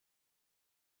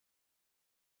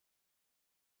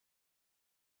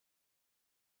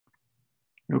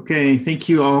Okay, thank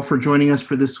you all for joining us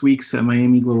for this week's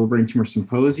Miami Global Brain Tumor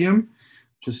Symposium.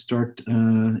 Just start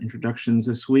introductions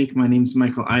this week. My name is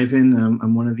Michael Ivan.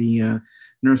 I'm one of the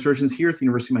neurosurgeons here at the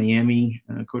University of Miami,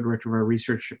 co-director of our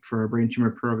research for our brain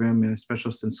tumor program and a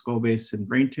specialist in skull base and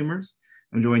brain tumors.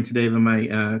 I'm joined today by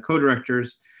my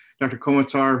co-directors, Dr.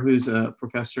 Komatar, who's a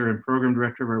professor and program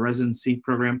director of our residency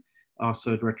program,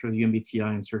 also director of the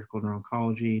UMBTI in surgical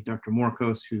neuro-oncology, Dr.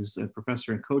 Morkos, who's a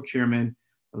professor and co-chairman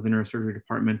of the neurosurgery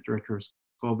department, director of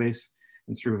skull base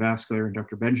and cerebrovascular, and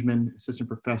Dr. Benjamin, assistant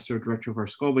professor, director of our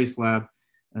skull base lab,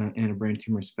 and a brain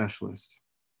tumor specialist.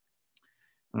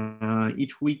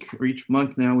 Each week or each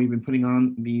month now, we've been putting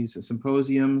on these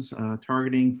symposiums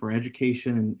targeting for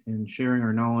education and sharing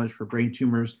our knowledge for brain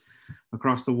tumors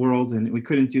across the world. And we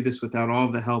couldn't do this without all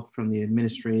of the help from the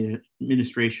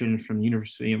administration from the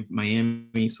University of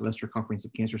Miami, Sylvester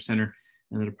Comprehensive Cancer Center,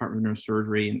 and the Department of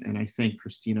Neurosurgery. And I thank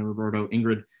Christina, Roberto,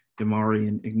 Ingrid, Damari,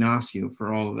 and Ignacio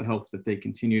for all of the help that they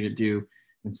continue to do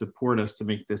and support us to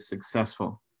make this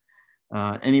successful.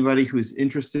 Anybody who's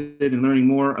interested in learning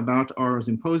more about our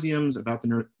symposiums, about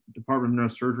the Department of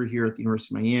Neurosurgery here at the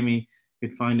University of Miami,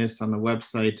 could find us on the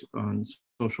website, on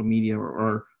social media,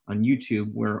 or on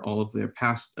YouTube, where all of their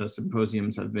past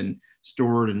symposiums have been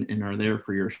stored and are there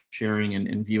for your sharing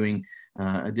and viewing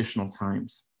additional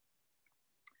times.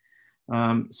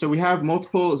 So we have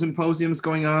multiple symposiums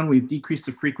going on. We've decreased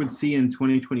the frequency in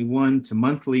 2021 to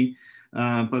monthly,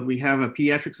 but we have a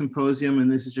pediatric symposium, and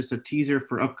this is just a teaser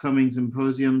for upcoming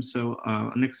symposiums. So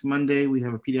next Monday, we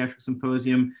have a pediatric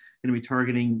symposium going to be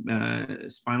targeting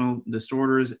spinal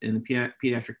disorders in the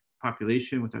pediatric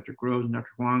population with Dr. Groves and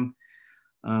Dr. Huang.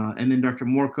 And then Dr.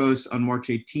 Morkos on March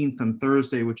 18th on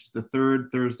Thursday, which is the third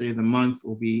Thursday of the month,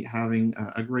 will be having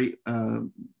a great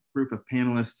group of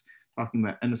panelists talking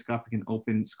about endoscopic and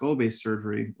open skull-based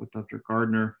surgery with Dr.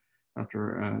 Gardner,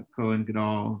 Dr. Cohen,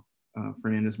 Goodall,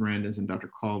 Fernandez Mirandez, and Dr.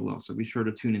 Caldwell. So be sure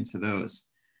to tune into those.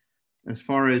 As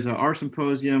far as our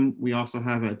symposium, we also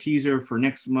have a teaser for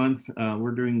next month.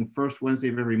 We're doing the first Wednesday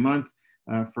of every month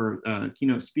for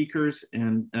keynote speakers.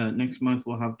 And next month,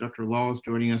 we'll have Dr. Laws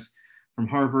joining us from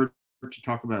Harvard to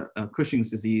talk about Cushing's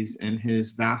disease and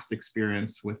his vast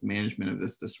experience with management of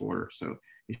this disorder. So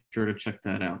be sure to check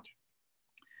that out.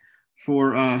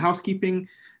 For housekeeping,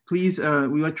 please,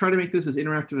 we try to make this as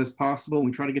interactive as possible.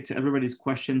 We try to get to everybody's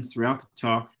questions throughout the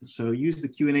talk. So use the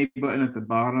Q&A button at the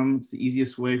bottom. It's the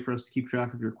easiest way for us to keep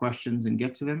track of your questions and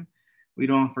get to them. We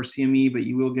don't offer CME, but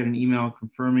you will get an email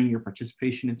confirming your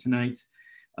participation in tonight.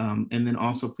 And then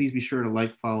also, please be sure to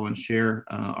like, follow, and share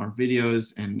our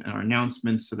videos and our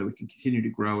announcements so that we can continue to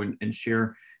grow and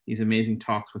share these amazing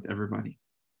talks with everybody.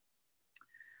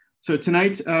 So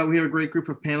tonight, we have a great group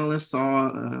of panelists,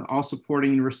 all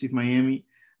supporting University of Miami.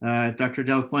 Dr.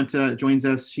 De La Fuente joins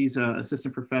us. She's an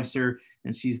assistant professor,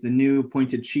 and she's the new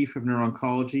appointed chief of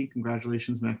neuro-oncology.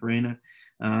 Congratulations, Macarena.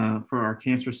 For our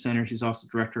cancer center, she's also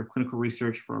director of clinical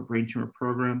research for our brain tumor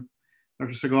program.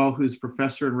 Dr. Segal, who's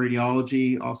professor in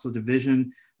radiology, also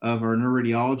division of our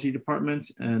neuroradiology department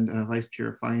and vice chair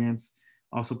of finance,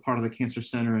 also part of the cancer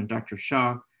center, and Dr.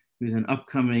 Shah, who's an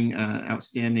upcoming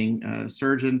outstanding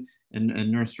surgeon and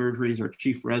neurosurgery. He's our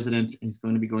chief resident. He's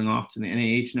going to be going off to the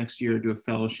NIH next year to do a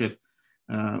fellowship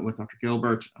with Dr.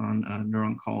 Gilbert on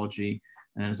neuro-oncology,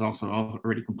 and has also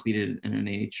already completed an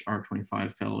NIH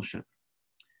R25 fellowship.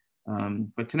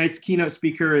 But tonight's keynote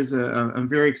speaker is, I'm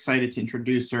very excited to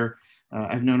introduce her.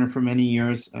 I've known her for many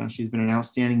years. She's been an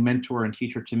outstanding mentor and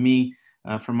teacher to me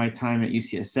from my time at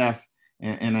UCSF.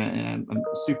 And I'm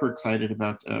super excited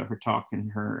about her talk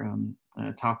and her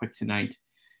topic tonight.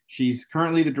 She's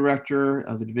currently the director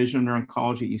of the Division of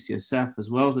Neuro-Oncology at UCSF,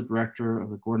 as well as the director of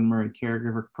the Gordon Murray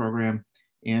Caregiver Program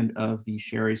and of the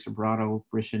Sherry Sobrato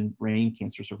Brishan Brain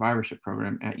Cancer Survivorship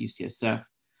Program at UCSF.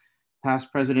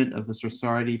 Past president of the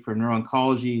Society for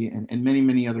Neuro-Oncology and many,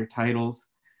 many other titles.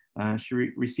 She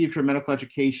received her medical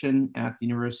education at the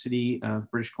University of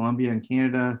British Columbia in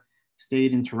Canada,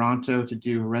 stayed in Toronto to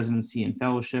do a residency and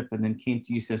fellowship, and then came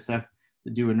to UCSF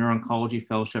to do a neuro-oncology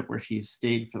fellowship where she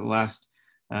stayed for the last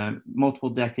multiple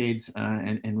decades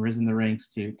and risen the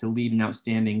ranks to lead an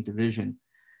outstanding division.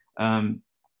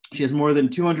 She has more than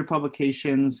 200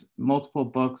 publications, multiple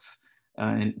books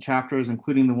and chapters,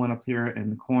 including the one up here in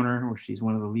the corner where she's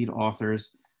one of the lead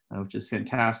authors, which is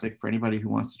fantastic for anybody who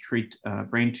wants to treat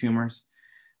brain tumors.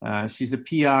 She's a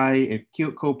PI, a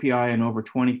co-PI in over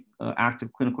 20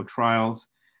 active clinical trials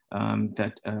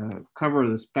that cover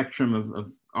the spectrum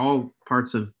of all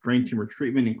parts of brain tumor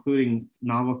treatment, including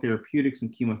novel therapeutics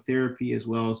and chemotherapy, as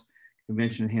well as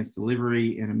convention-enhanced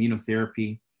delivery and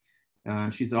immunotherapy.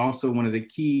 She's also one of the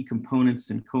key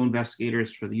components and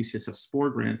co-investigators for the UCSF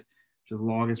SPORE grant which is the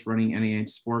longest running NIH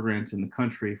SPORE grant in the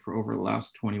country for over the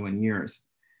last 21 years.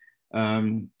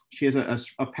 She has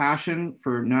a passion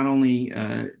for not only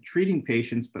treating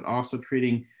patients, but also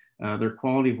treating their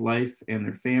quality of life and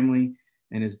their family,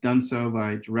 and has done so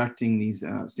by directing these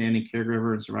outstanding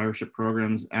caregiver and survivorship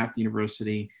programs at the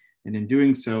university. And in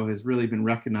doing so, has really been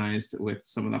recognized with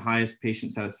some of the highest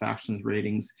patient satisfaction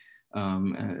ratings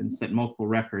and set multiple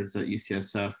records at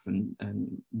UCSF,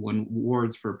 and won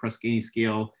awards for Press-Ganey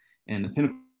scale and the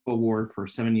Pinnacle Award for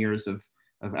 7 years of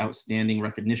outstanding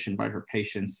recognition by her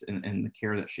patients and the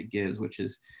care that she gives, which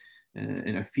is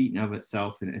a feat in of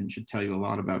itself, and should tell you a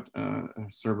lot about a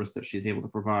service that she's able to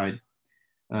provide.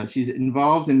 She's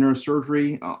involved in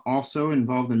neurosurgery, also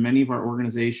involved in many of our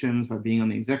organizations by being on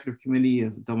the executive committee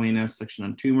of the WNS section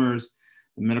on tumors,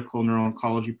 the medical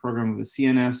neuro-oncology program of the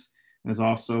CNS, and is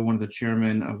also one of the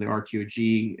chairmen of the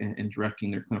RTOG in directing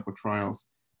their clinical trials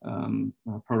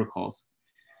protocols.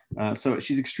 So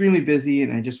she's extremely busy,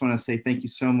 and I just want to say thank you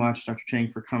so much, Dr. Chang,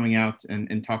 for coming out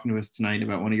and talking to us tonight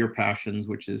about one of your passions,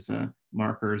 which is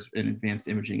markers and advanced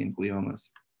imaging in gliomas.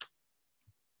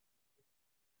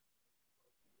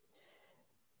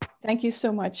 Thank you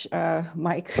so much,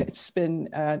 Mike. It's been,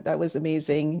 that was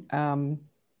amazing. I'm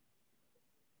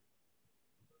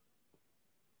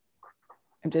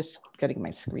just getting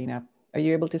my screen up. Are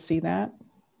you able to see that?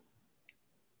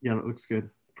 Yeah, that looks good.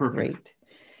 Perfect. Great.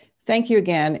 Thank you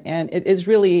again. And it is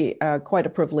really quite a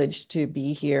privilege to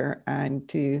be here and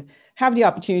to have the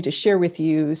opportunity to share with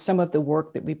you some of the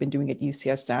work that we've been doing at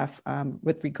UCSF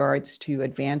with regards to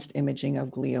advanced imaging of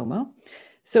glioma.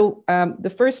 So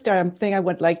the first thing I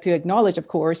would like to acknowledge, of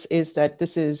course, is that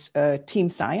this is team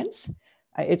science.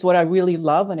 It's what I really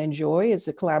love and enjoy, is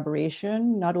the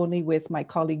collaboration, not only with my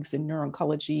colleagues in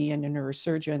neuro-oncology and the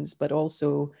neurosurgeons, but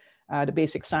also the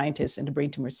basic scientists in the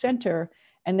Brain Tumor Center.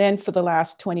 And then for the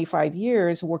last 25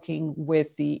 years, working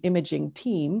with the imaging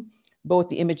team, both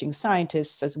the imaging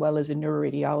scientists as well as the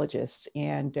neuroradiologists.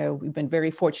 And we've been very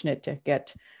fortunate to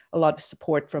get a lot of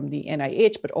support from the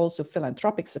NIH, but also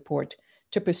philanthropic support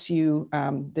to pursue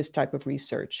this type of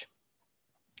research.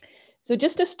 So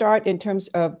just to start in terms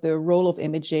of the role of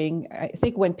imaging, I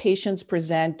think when patients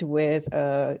present with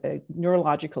a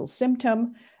neurological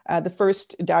symptom, the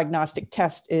first diagnostic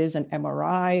test is an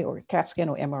MRI or CAT scan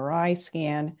or MRI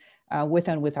scan with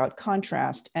and without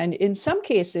contrast. And in some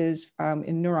cases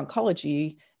in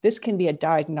neuro-oncology, this can be a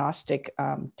diagnostic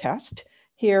test.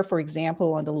 Here, for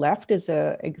example, on the left is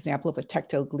an example of a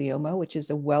tectal glioma, which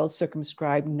is a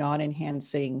well-circumscribed,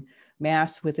 non-enhancing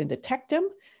mass within the tectum.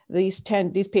 These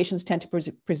patients tend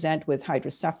to present with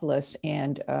hydrocephalus,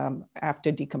 and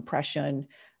after decompression,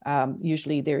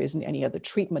 usually there isn't any other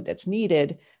treatment that's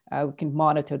needed. We can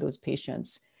monitor those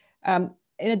patients.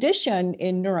 In addition,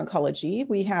 in neuro-oncology,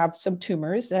 we have some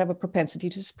tumors that have a propensity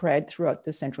to spread throughout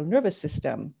the central nervous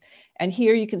system. And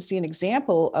here you can see an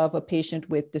example of a patient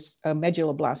with this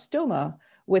medulloblastoma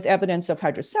with evidence of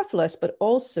hydrocephalus, but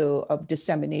also of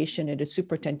dissemination in the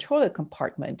supratentorial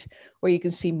compartment, where you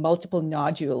can see multiple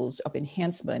nodules of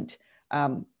enhancement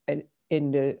in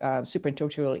the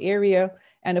supratentorial area.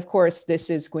 And of course, this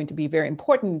is going to be very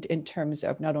important in terms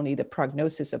of not only the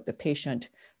prognosis of the patient,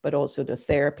 but also the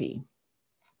therapy.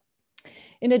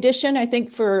 In addition, I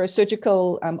think for a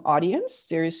surgical audience,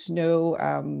 there's no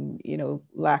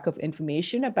lack of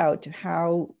information about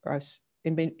how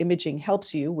imaging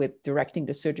helps you with directing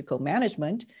the surgical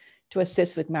management to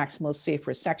assist with maximal safe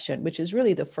resection, which is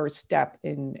really the first step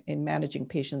in managing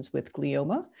patients with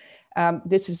glioma.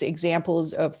 This is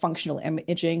examples of functional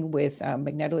imaging with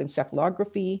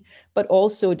magnetoencephalography, but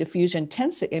also diffusion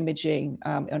tensor imaging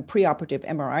on preoperative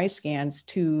MRI scans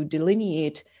to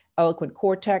delineate eloquent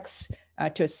cortex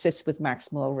to assist with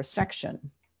maximal resection.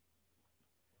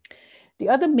 The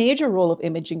other major role of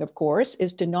imaging, of course,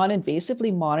 is to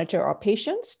non-invasively monitor our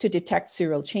patients to detect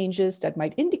serial changes that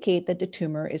might indicate that the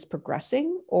tumor is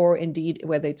progressing, or indeed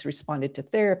whether it's responded to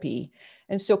therapy.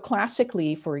 And so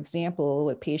classically, for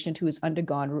example, a patient who has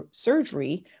undergone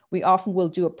surgery, we often will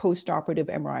do a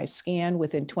postoperative MRI scan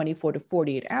within 24 to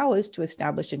 48 hours to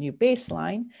establish a new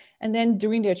baseline. And then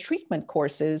during their treatment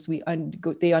courses,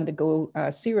 they undergo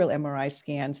serial MRI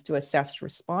scans to assess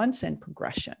response and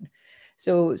progression.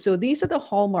 So these are the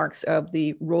hallmarks of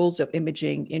the roles of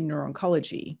imaging in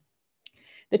neuro-oncology.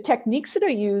 The techniques that are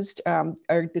used are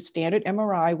the standard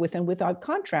MRI with and without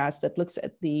contrast that looks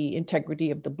at the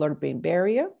integrity of the blood-brain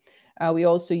barrier. We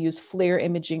also use FLAIR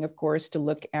imaging, of course, to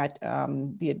look at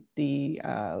the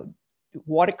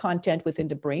water content within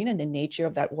the brain and the nature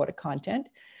of that water content.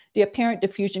 The apparent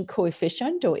diffusion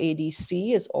coefficient, or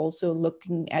ADC, is also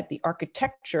looking at the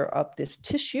architecture of this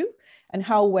tissue and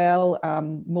how well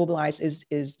mobilized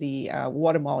is the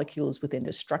water molecules within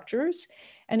the structures.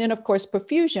 And then of course,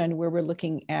 perfusion, where we're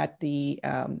looking at the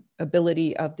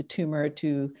ability of the tumor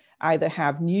to either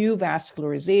have new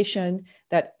vascularization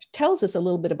that tells us a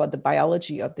little bit about the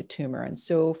biology of the tumor. And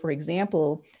so, for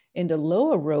example, in the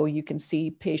lower row, you can see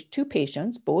two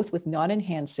patients, both with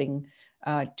non-enhancing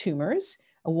tumors,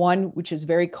 one which is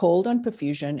very cold on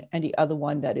perfusion and the other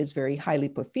one that is very highly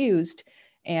perfused.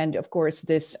 And of course,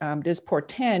 this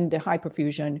portend the high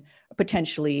perfusion,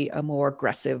 potentially a more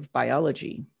aggressive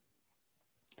biology.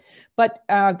 But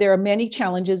there are many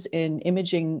challenges in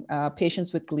imaging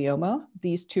patients with glioma.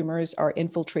 These tumors are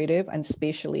infiltrative and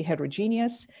spatially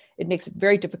heterogeneous. It makes it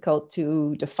very difficult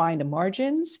to define the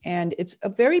margins, and it's a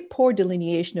very poor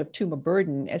delineation of tumor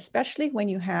burden, especially when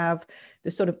you have the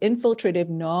sort of infiltrative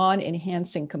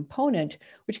non-enhancing component,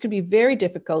 which can be very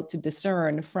difficult to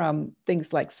discern from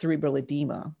things like cerebral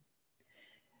edema.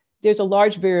 There's a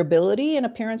large variability in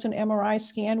appearance on MRI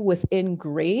scan within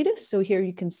grade. So here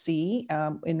you can see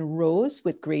in rows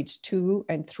with grades 2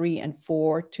 and 3 and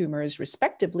 4 tumors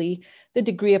respectively, the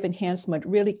degree of enhancement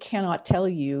really cannot tell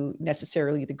you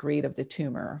necessarily the grade of the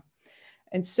tumor.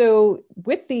 And so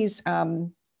with these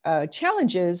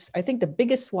challenges, I think the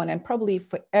biggest one, and probably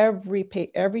for every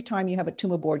time you have a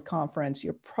tumor board conference,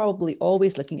 you're probably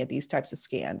always looking at these types of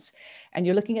scans. And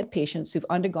you're looking at patients who've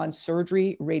undergone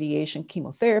surgery, radiation,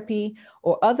 chemotherapy,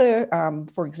 or other,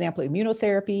 for example,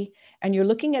 immunotherapy. And you're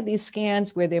looking at these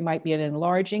scans where there might be an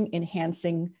enlarging,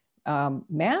 enhancing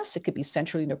mass. It could be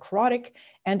centrally necrotic.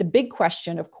 And the big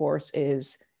question, of course,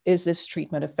 is this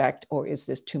treatment effect or is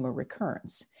this tumor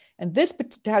recurrence? And this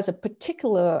has a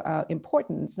particular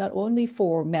importance, not only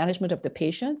for management of the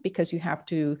patient, because you have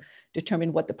to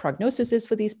determine what the prognosis is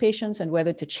for these patients and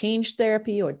whether to change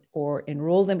therapy or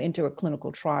enroll them into a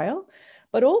clinical trial,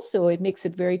 but also it makes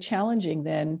it very challenging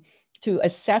then to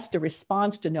assess the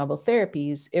response to novel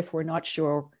therapies if we're not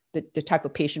sure the type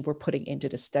of patient we're putting into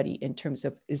the study in terms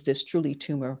of, is this truly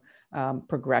tumor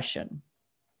progression?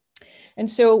 And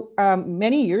so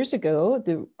many years ago,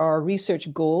 our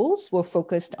research goals were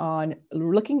focused on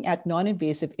looking at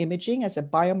non-invasive imaging as a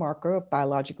biomarker of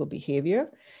biological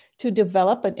behavior, to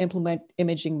develop and implement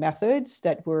imaging methods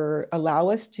that allow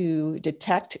us to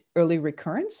detect early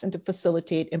recurrence and to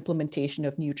facilitate implementation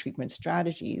of new treatment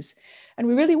strategies. And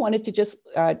we really wanted to just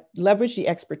leverage the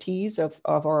expertise of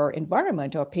our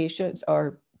environment, our patients,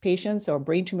 our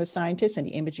brain tumor scientists and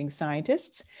the imaging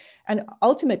scientists, and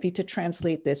ultimately to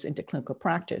translate this into clinical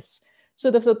practice.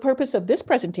 So the purpose of this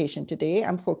presentation today,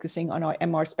 I'm focusing on our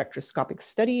MR spectroscopic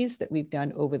studies that we've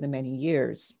done over the many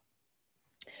years.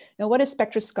 Now, what is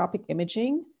spectroscopic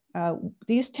imaging?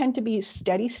 These tend to be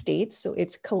steady states. So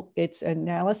it's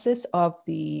analysis of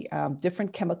the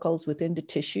different chemicals within the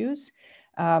tissues.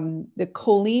 The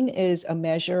choline is a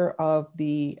measure of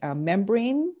the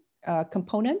membrane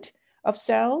component of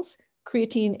cells.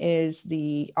 Creatine is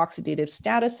the oxidative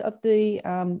status of the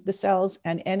cells,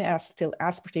 and N-acetyl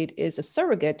aspartate is a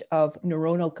surrogate of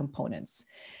neuronal components.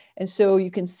 And so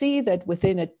you can see that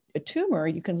within a tumor,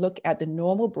 you can look at the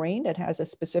normal brain that has a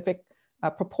specific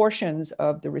proportions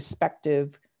of the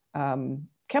respective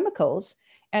chemicals.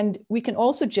 And we can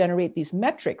also generate these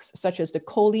metrics, such as the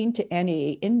choline to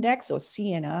NAA index, or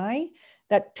CNI,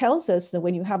 that tells us that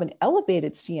when you have an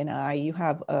elevated CNI, you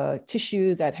have a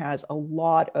tissue that has a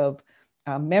lot of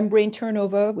membrane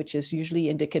turnover, which is usually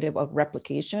indicative of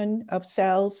replication of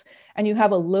cells. And you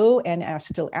have a low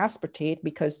N-acetyl aspartate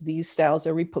because these cells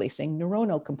are replacing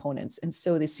neuronal components. And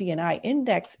so the CNI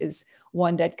index is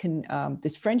one that can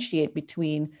differentiate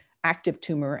between active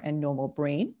tumor and normal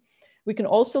brain. We can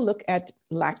also look at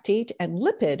lactate and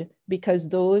lipid because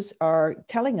those are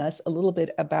telling us a little bit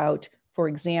about, for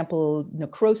example,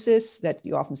 necrosis, that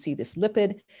you often see this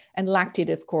lipid, and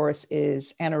lactate, of course,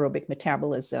 is anaerobic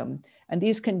metabolism. And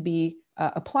these can be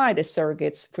applied as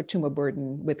surrogates for tumor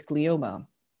burden with glioma.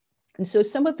 And so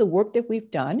some of the work that we've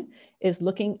done is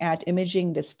looking at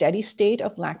imaging the steady state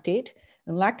of lactate.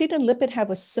 And lactate and lipid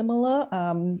have a similar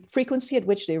frequency at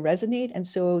which they resonate. And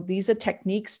so these are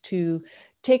techniques to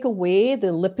take away the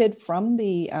lipid from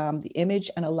the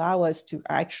image and allow us to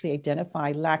actually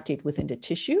identify lactate within the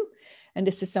tissue. And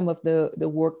this is some of the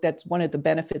work that's one of the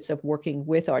benefits of working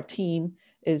with our team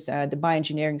is the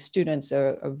bioengineering students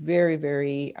are very,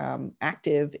 very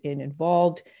active and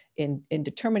involved in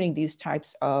determining these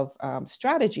types of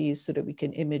strategies so that we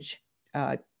can image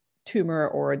tumor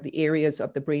or the areas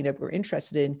of the brain that we're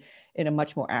interested in a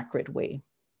much more accurate way.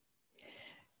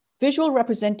 Visual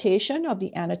representation of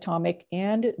the anatomic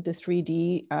and the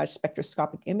 3D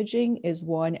spectroscopic imaging is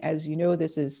one, as you know,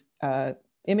 this is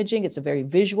imaging. It's a very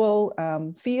visual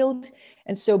field.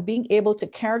 And so being able to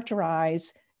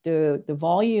characterize the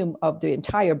volume of the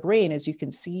entire brain, as you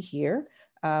can see here,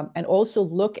 and also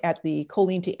look at the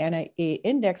choline to NA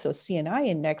index or CNI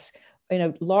index in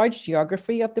a large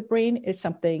geography of the brain is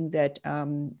something that,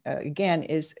 again,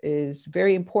 is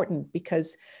very important,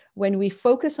 because when we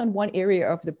focus on one area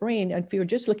of the brain, and if you're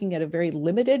just looking at a very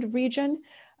limited region,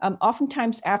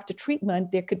 oftentimes after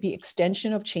treatment, there could be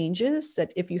extension of changes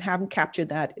that if you haven't captured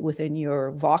that within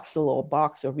your voxel or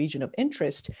box or region of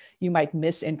interest, you might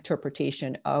miss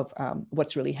interpretation of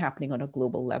what's really happening on a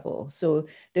global level. So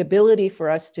the ability for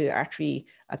us to actually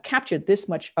capture this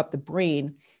much of the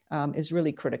brain is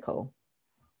really critical.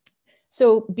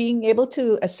 So being able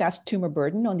to assess tumor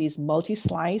burden on these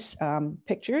multi-slice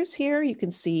pictures here, you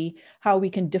can see how we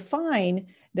can define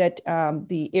that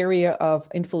the area of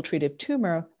infiltrative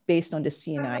tumor based on the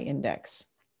CNI index.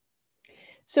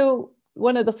 So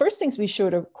one of the first things we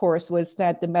showed, of course, was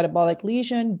that the metabolic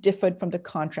lesion differed from the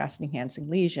contrast-enhancing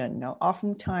lesion. Now,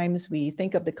 oftentimes we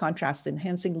think of the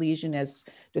contrast-enhancing lesion as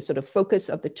the sort of focus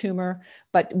of the tumor,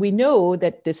 but we know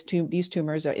that these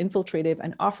tumors are infiltrative,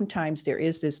 and oftentimes there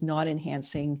is this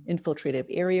non-enhancing infiltrative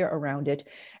area around it.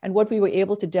 And what we were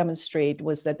able to demonstrate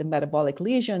was that the metabolic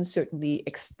lesion certainly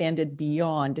expanded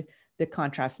beyond the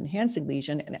contrast-enhancing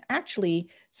lesion. And actually,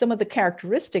 some of the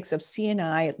characteristics of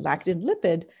CNI lactate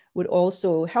lipid would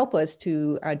also help us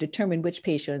to determine which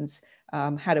patients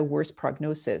had a worse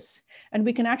prognosis. And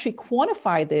we can actually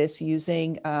quantify this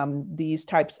using these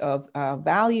types of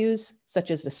values,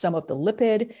 such as the sum of the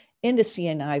lipid in the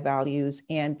CNI values,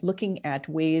 and looking at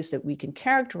ways that we can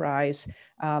characterize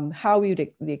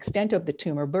the extent of the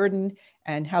tumor burden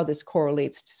and how this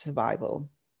correlates to survival.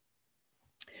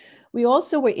 We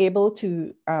also were able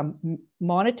to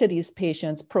monitor these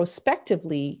patients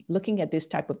prospectively, looking at this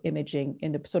type of imaging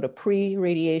in the sort of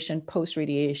pre-radiation,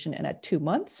 post-radiation, and at 2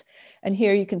 months. And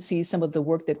here you can see some of the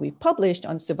work that we've published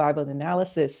on survival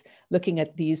analysis, looking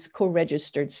at these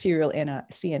co-registered serial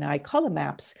CNI column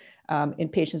maps in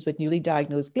patients with newly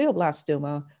diagnosed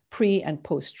glioblastoma pre and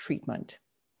post-treatment.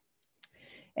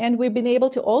 And we've been able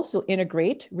to also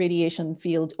integrate radiation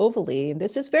field overlay. And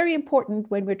this is very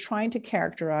important when we're trying to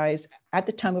characterize at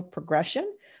the time of progression.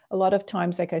 A lot of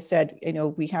times, like I said,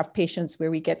 we have patients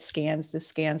where we get scans, the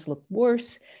scans look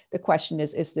worse. The question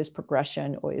is this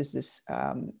progression or is this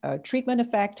a treatment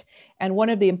effect? And one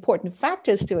of the important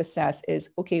factors to assess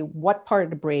is, okay, what part of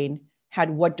the brain had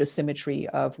what dosimetry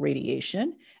of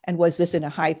radiation? And was this in a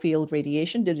high field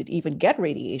radiation? Did it even get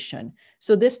radiation?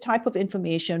 So this type of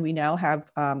information we now have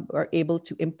are able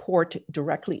to import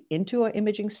directly into our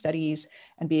imaging studies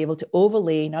and be able to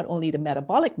overlay not only the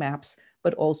metabolic maps,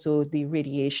 but also the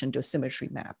radiation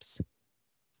dosimetry maps.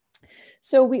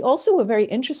 So we also were very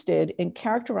interested in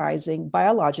characterizing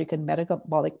biologic and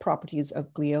metabolic properties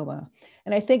of glioma.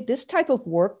 And I think this type of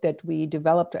work that we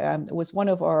developed was one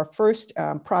of our first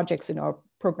projects in our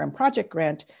program project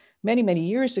grant many, many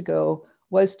years ago,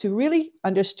 was to really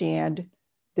understand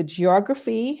the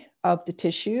geography of the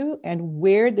tissue and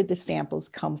where did the samples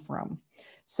come from.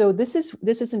 So this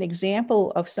is an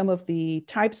example of some of the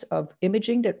types of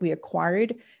imaging that we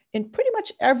acquired in pretty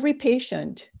much every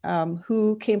patient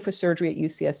who came for surgery at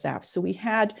UCSF. So we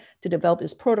had to develop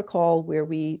this protocol where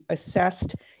we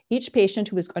assessed each patient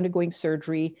who was undergoing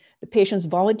surgery. The patients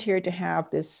volunteered to have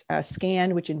this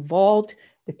scan, which involved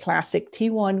the classic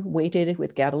T1 weighted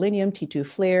with gadolinium, T2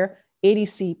 flare,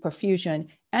 ADC perfusion,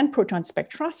 and proton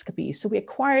spectroscopy. So we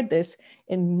acquired this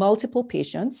in multiple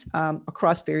patients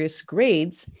across various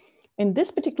grades. In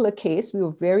this particular case, we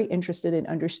were very interested in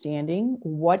understanding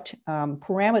what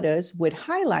parameters would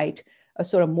highlight a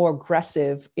sort of more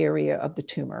aggressive area of the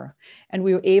tumor. And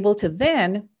we were able to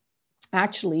then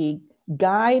actually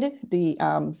guide the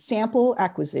sample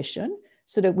acquisition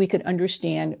so that we could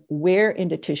understand where in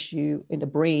the tissue, in the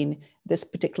brain, this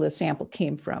particular sample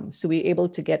came from. So we were able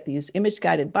to get these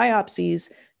image-guided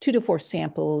biopsies, 2 to 4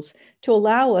 samples, to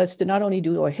allow us to not only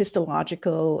do our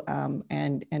histological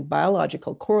and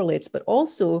biological correlates, but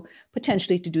also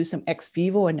potentially to do some ex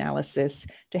vivo analysis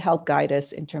to help guide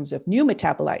us in terms of new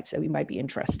metabolites that we might be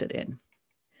interested in.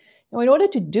 Now, in order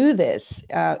to do this,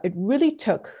 it really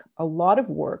took a lot of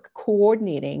work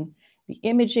coordinating the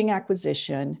imaging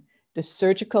acquisition, the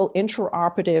surgical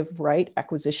intraoperative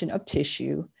acquisition of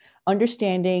tissue,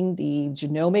 understanding the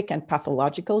genomic and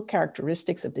pathological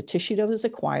characteristics of the tissue that was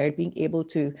acquired, being able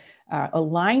to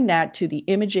align that to the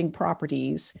imaging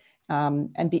properties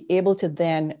and be able to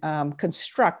then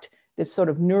construct this sort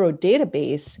of neuro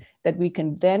database that we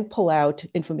can then pull out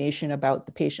information about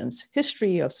the patient's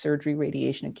history of surgery,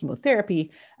 radiation, and chemotherapy,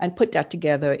 and put that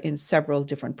together in several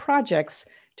different projects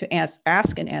to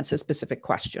ask and answer specific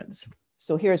questions.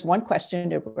 So here's one question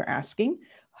that we're asking.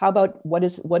 How about what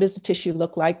does the tissue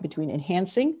look like between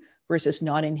enhancing versus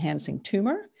non-enhancing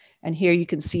tumor? And here you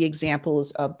can see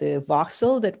examples of the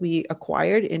voxel that we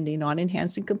acquired in the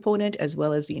non-enhancing component as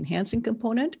well as the enhancing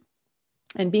component,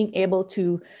 and being able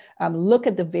to look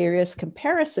at the various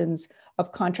comparisons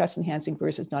of contrast enhancing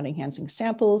versus non-enhancing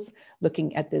samples,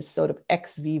 looking at this sort of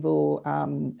ex vivo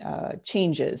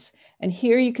changes. And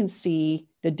here you can see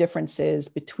the differences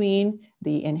between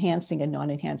the enhancing and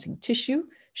non-enhancing tissue,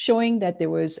 showing that there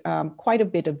was quite a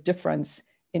bit of difference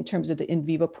in terms of the in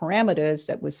vivo parameters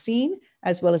that was seen,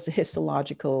 as well as the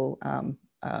histological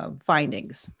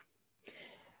findings.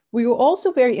 We were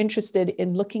also very interested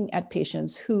in looking at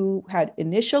patients who had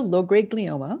initial low-grade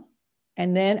glioma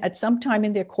and then at some time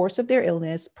in their course of their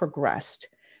illness progressed.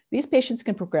 These patients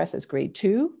can progress as grade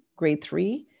 2, grade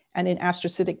 3, and in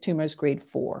astrocytic tumors, grade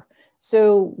 4.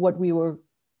 So what we were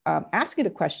asking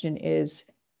the question is,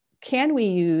 can we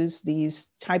use these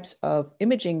types of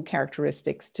imaging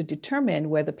characteristics to determine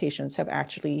whether patients have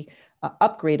actually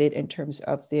upgraded in terms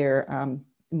of their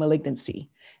malignancy?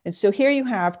 And so here you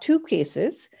have two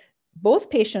cases. Both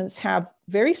patients have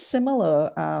very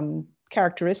similar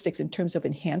characteristics in terms of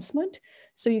enhancement.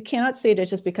 So you cannot say that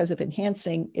just because of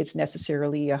enhancing, it's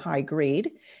necessarily a high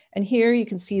grade. And here you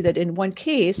can see that in one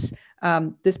case,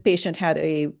 this patient had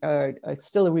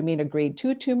still remained a grade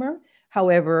 2 tumor.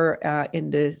 However,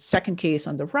 in the second case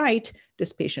on the right,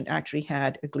 this patient actually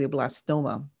had a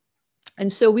glioblastoma.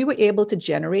 And so we were able to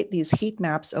generate these heat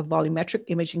maps of volumetric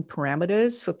imaging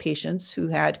parameters for patients who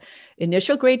had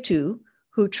initial grade 2,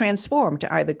 who transformed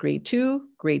to either grade 2,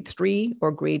 grade 3,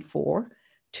 or grade 4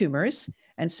 tumors.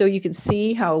 And so you can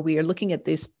see how we are looking at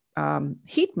this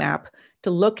heat map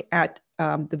to look at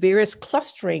the various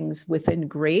clusterings within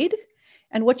grade.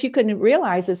 And what you can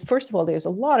realize is, first of all, there's a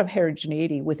lot of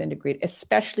heterogeneity within the grade,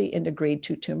 especially in the grade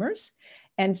 2 tumors.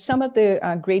 And some of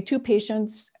the grade 2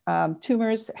 patients'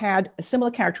 tumors had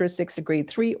similar characteristics to grade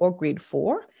 3 or grade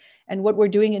 4. And what we're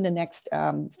doing in the next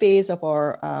phase of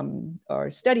our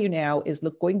study now is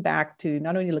going back to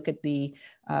not only look at the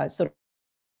sort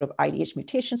of IDH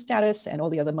mutation status and all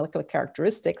the other molecular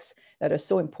characteristics that are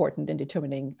so important in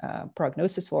determining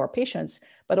prognosis for our patients,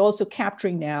 but also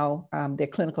capturing now their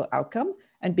clinical outcome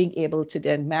and being able to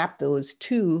then map those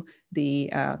to the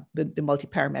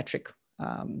multiparametric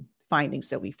findings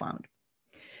that we found.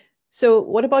 So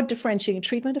what about differentiating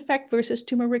treatment effect versus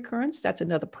tumor recurrence? That's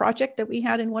another project that we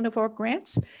had in one of our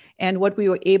grants. And what we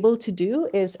were able to do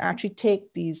is actually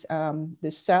take these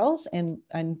cells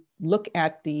and look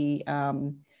at the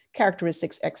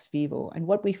characteristics ex vivo. And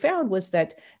what we found was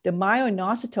that the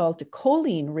myo-inositol to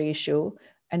choline ratio,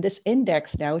 and this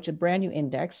index now, which is a brand new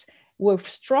index, were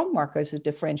strong markers of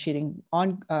differentiating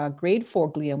on grade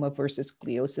 4 glioma versus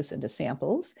gliosis in the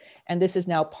samples. And this is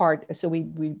now so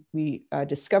we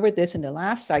discovered this in the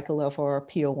last cycle of our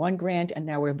PO1 grant, and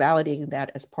now we're validating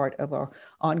that as part of our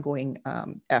ongoing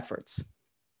efforts.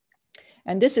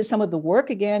 And this is some of the work,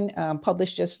 again,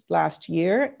 published just last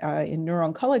year in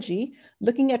Neuro-Oncology,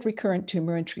 looking at recurrent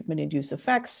tumor and treatment-induced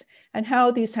effects and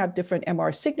how these have different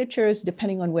MR signatures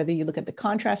depending on whether you look at the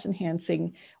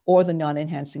contrast-enhancing or the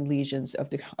non-enhancing lesions of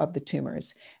the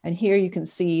tumors. And here you can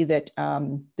see that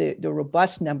the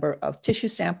robust number of tissue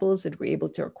samples that we're able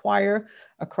to acquire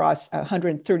across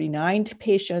 139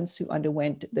 patients who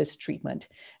underwent this treatment.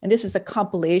 And this is a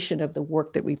compilation of the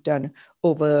work that we've done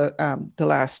over the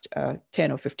last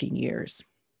 10 or 15 years.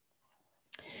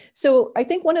 So I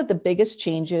think one of the biggest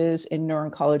changes in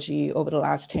neuro-oncology over the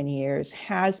last 10 years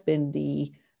has been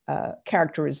the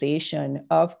characterization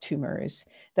of tumors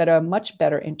that are much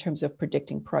better in terms of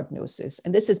predicting prognosis.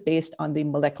 And this is based on the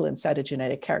molecular and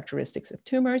cytogenetic characteristics of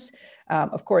tumors.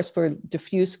 Of course, for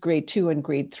diffuse grade 2 and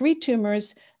grade 3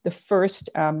 tumors, the first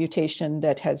mutation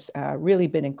that has really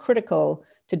been critical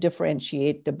to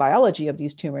differentiate the biology of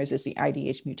these tumors is the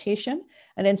IDH mutation.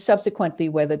 And then subsequently,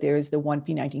 whether there is the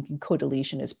 1p19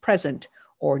 codeletion is present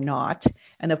or not.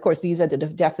 And of course, these are the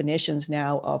definitions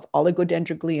now of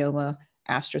oligodendroglioma,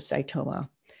 astrocytoma.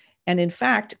 And in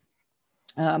fact,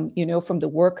 you know, from the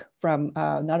work from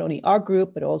not only our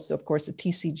group, but also, of course, the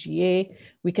TCGA,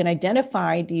 we can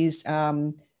identify these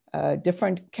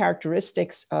different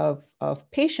characteristics of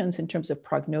patients in terms of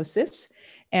prognosis.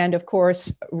 And of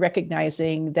course,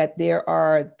 recognizing that there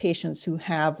are patients who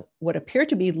have what appear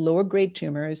to be lower grade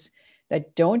tumors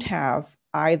that don't have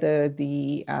either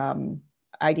the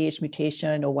IDH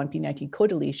mutation or 1p19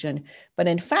 codeletion, but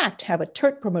in fact have a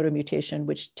TERT promoter mutation,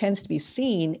 which tends to be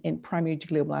seen in primary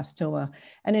glioblastoma.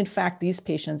 And in fact, these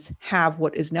patients have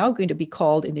what is now going to be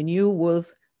called in the new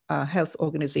World Health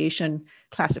Organization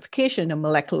classification of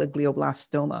molecular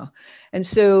glioblastoma. And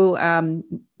so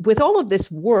with all of this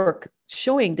work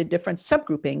showing the different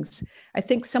subgroupings, I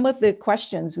think some of the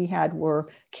questions we had were,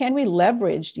 can we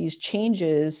leverage these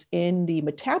changes in the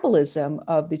metabolism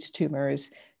of these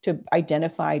tumors to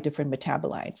identify different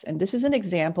metabolites? And this is an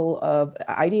example of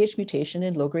IDH mutation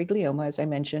in low-grade glioma, as I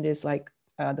mentioned, is like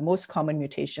the most common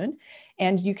mutation.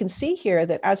 And you can see here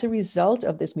that as a result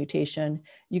of this mutation,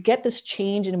 you get this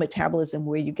change in metabolism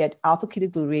where you get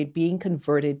alpha-ketoglutarate being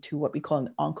converted to what we call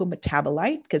an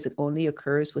oncometabolite, because it only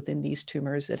occurs within these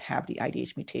tumors that have the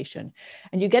IDH mutation.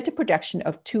 And you get the production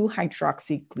of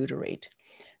 2-hydroxyglutarate.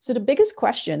 So the biggest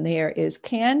question there is,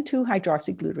 can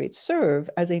 2-hydroxyglutarate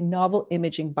serve as a novel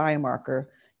imaging biomarker,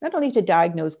 not only to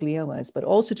diagnose gliomas, but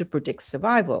also to predict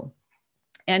survival?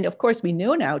 And of course, we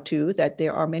know now too that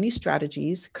there are many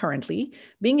strategies currently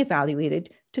being evaluated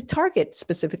to target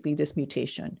specifically this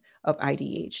mutation of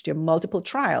IDH. There are multiple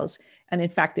trials, and in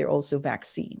fact, there are also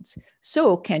vaccines.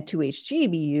 So can 2-HG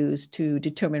be used to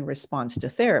determine response to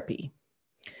therapy?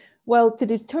 Well, to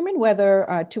determine whether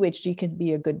 2-HG can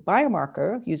be a good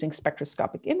biomarker using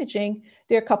spectroscopic imaging,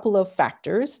 there are a couple of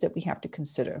factors that we have to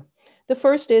consider. The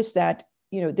first is that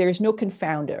there's no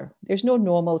confounder. There's no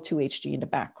normal 2-HG in the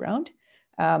background.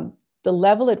 The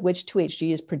level at which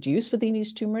 2-HG is produced within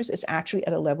these tumors is actually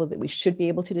at a level that we should be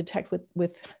able to detect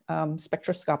with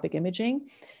spectroscopic imaging.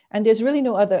 And there's really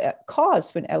no other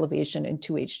cause for an elevation in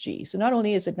 2-HG. So not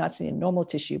only is it not seen in normal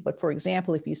tissue, but for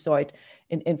example, if you saw it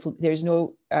there's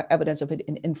no evidence of it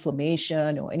in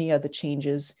inflammation or any other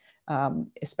changes,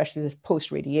 especially this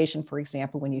post-radiation, for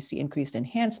example, when you see increased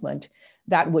enhancement,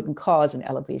 that wouldn't cause an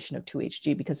elevation of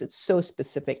 2-HG because it's so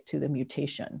specific to the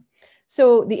mutation.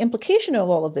 So the implication of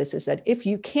all of this is that if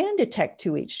you can detect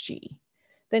 2-HG,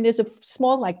 then there's a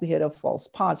small likelihood of false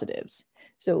positives.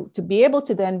 So to be able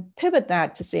to then pivot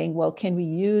that to saying, well, can we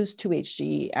use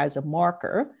 2-HG as a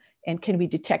marker? And can we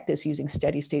detect this using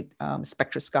steady state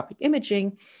spectroscopic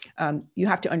imaging? You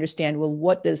have to understand, well,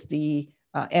 what does the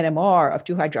NMR of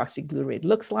 2-hydroxyglutarate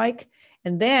looks like?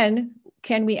 And then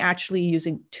can we actually,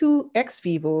 using 2 ex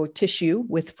vivo tissue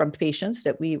from patients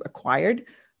that we acquired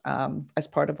as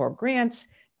part of our grants,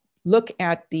 look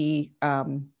at the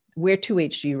where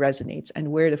 2-HG resonates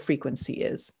and where the frequency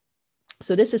is.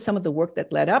 So this is some of the work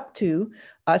that led up to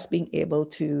us being able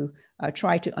to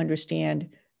try to understand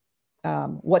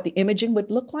what the imaging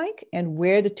would look like and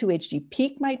where the 2-HG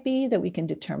peak might be that we can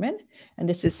determine. And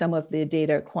this is some of the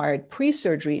data acquired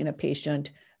pre-surgery in a patient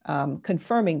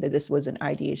confirming that this was an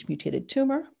IDH mutated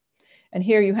tumor. And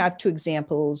here you have 2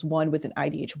 examples, one with an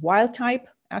IDH wild type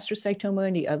astrocytoma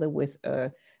and the other with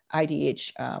a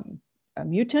IDH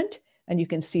mutant. And you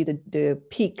can see the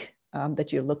peak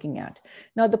that you're looking at.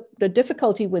 Now, the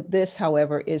difficulty with this,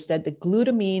 however, is that the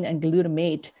glutamine and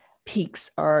glutamate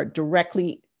peaks are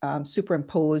directly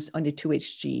superimposed on the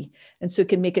 2-HG. And so it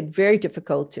can make it very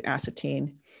difficult to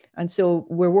ascertain. And so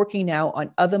we're working now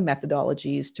on other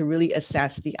methodologies to really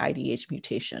assess the IDH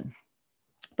mutation.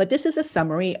 But this is a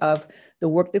summary of the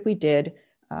work that we did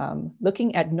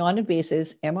looking at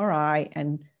non-invasive MRI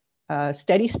and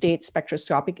steady state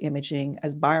spectroscopic imaging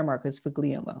as biomarkers for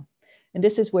glioma. And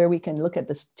this is where we can look at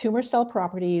the tumor cell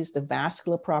properties, the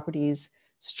vascular properties,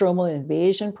 stromal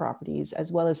invasion properties,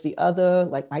 as well as the other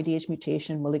like IDH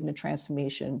mutation, malignant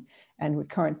transformation, and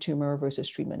recurrent tumor versus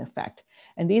treatment effect.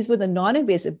 And these were the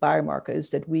non-invasive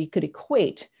biomarkers that we could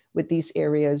equate with these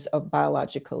areas of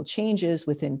biological changes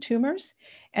within tumors.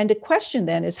 And the question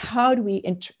then is, how do we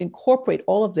incorporate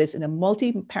all of this in a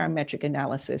multi-parametric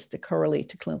analysis to correlate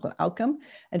to clinical outcome?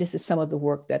 And this is some of the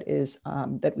work that is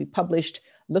that we published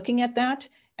looking at that.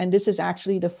 And this is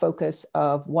actually the focus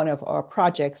of one of our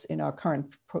projects in our current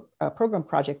program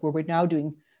project, where we're now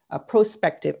doing a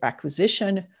prospective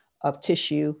acquisition of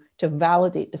tissue to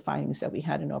validate the findings that we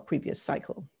had in our previous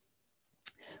cycle.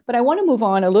 But I want to move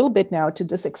on a little bit now to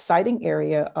this exciting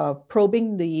area of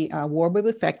probing the Warburg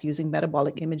effect using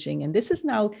metabolic imaging. And this is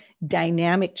now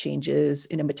dynamic changes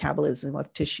in the metabolism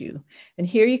of tissue. And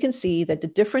here you can see that the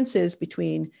differences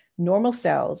between normal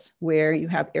cells, where you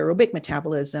have aerobic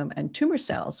metabolism, and tumor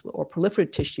cells or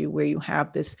proliferative tissue, where you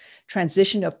have this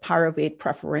transition of pyruvate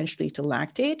preferentially to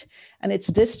lactate. And it's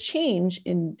this change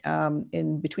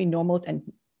in between normal and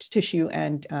tissue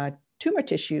and tumor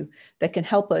tissue that can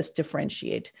help us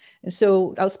differentiate. And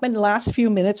so I'll spend the last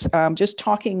few minutes just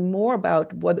talking more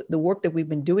about what the work that we've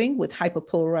been doing with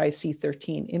hyperpolarized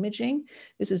C13 imaging.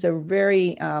 This is a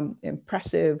very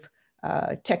impressive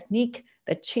technique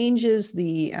that changes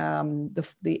the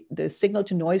signal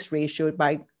to noise ratio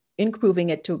by improving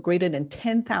it to greater than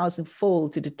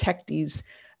 10,000-fold to detect these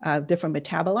different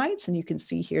metabolites. And you can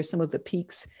see here some of the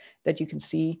peaks that you can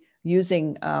see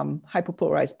using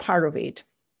hypopolarized pyruvate.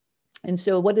 And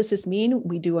so what does this mean?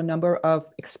 We do a number of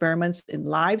experiments in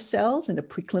live cells in the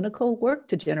preclinical work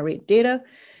to generate data,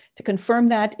 to confirm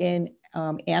that in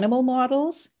animal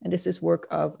models. And this is work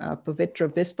of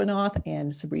Pavitra Viswanath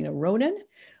and Sabrina Ronan.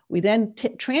 We then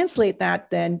translate that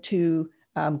then to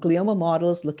glioma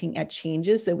models, looking at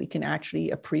changes that we can actually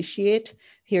appreciate.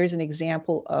 Here's an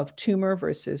example of tumor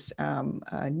versus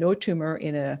no tumor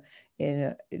in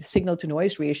a signal to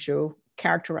noise ratio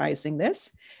characterizing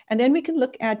this. And then we can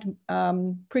look at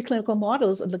preclinical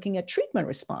models of looking at treatment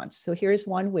response. So here's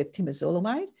one with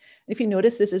temozolomide. If you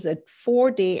notice, this is a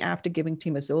 4-day after giving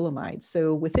temozolomide.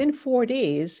 So within 4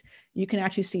 days, you can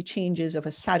actually see changes of a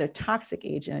cytotoxic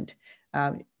agent,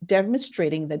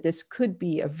 demonstrating that this could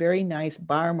be a very nice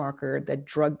biomarker that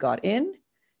drug got in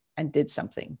and did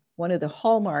something. One of the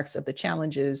hallmarks of the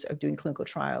challenges of doing clinical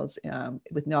trials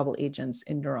with novel agents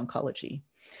in neuro-oncology.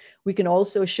 We can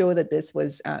also show that this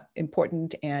was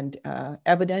important and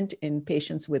evident in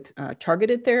patients with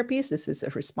targeted therapies. This is a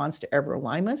response to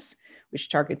everolimus, which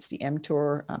targets the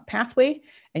mTOR pathway.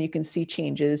 And you can see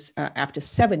changes after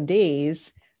 7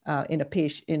 days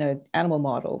in an animal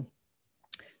model.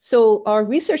 So our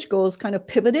research goals kind of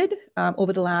pivoted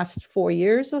over the last 4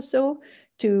 years or so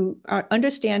to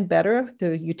understand better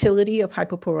the utility of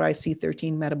hypopolarized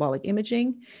C13 metabolic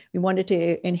imaging. We wanted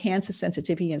to enhance the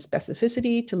sensitivity and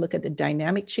specificity to look at the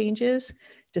dynamic changes,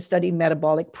 to study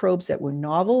metabolic probes that were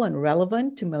novel and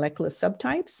relevant to molecular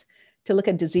subtypes, to look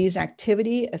at disease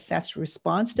activity, assess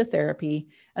response to therapy,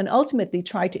 and ultimately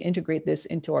try to integrate this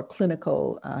into our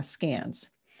clinical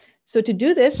scans. So to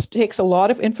do this takes a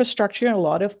lot of infrastructure and a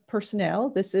lot of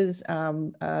personnel. This is,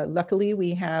 luckily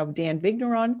we have Dan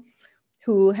Vigneron,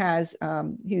 who has,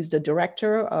 he's the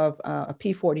director of a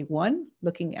P41,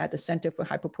 looking at the Center for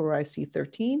Hypopolarized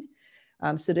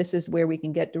C13. So this is where we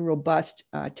can get the robust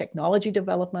technology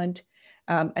development.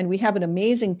 And we have an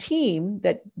amazing team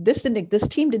that this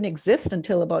team didn't exist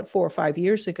until about 4 or 5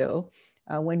 years ago,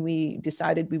 when we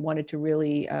decided we wanted to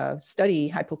really study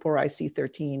hypopolarized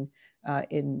C13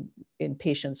 in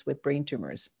patients with brain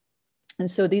tumors.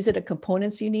 And so these are the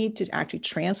components you need to actually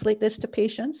translate this to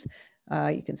patients.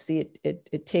 You can see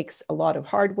it takes a lot of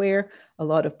hardware, a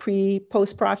lot of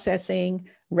post-processing,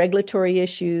 regulatory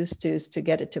issues to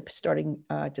get it to starting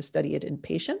to study it in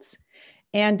patients.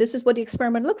 And this is what the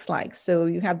experiment looks like. So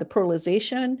you have the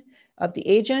polarization of the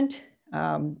agent.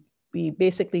 We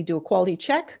basically do a quality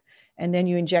check, and then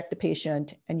you inject the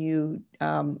patient and you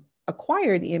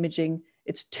acquire the imaging.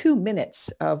 It's 2 minutes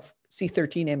of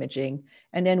C13 imaging,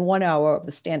 and then 1 hour of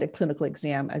the standard clinical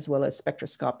exam, as well as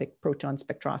spectroscopic proton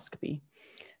spectroscopy.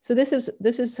 So this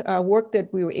is work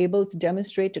that we were able to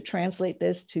demonstrate to translate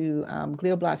this to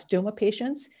glioblastoma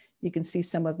patients. You can see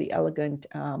some of the elegant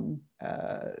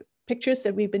pictures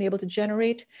that we've been able to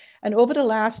generate. And over the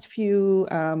last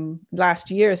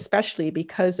year, especially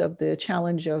because of the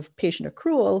challenge of patient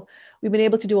accrual, we've been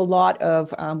able to do a lot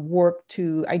of work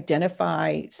to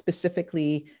identify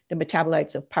specifically the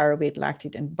metabolites of pyruvate,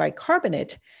 lactate, and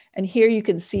bicarbonate. And here you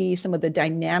can see some of the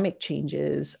dynamic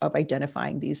changes of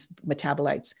identifying these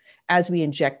metabolites as we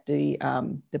inject the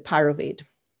pyruvate.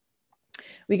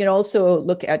 We can also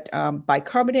look at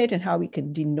bicarbonate and how we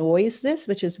can denoise this,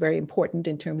 which is very important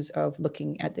in terms of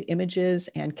looking at the images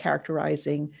and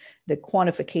characterizing the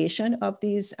quantification of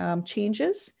these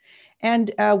changes.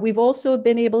 And we've also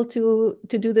been able to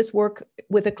do this work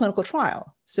with a clinical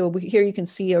trial. So here you can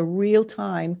see a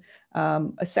real-time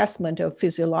assessment of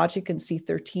physiologic and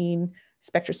C13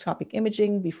 spectroscopic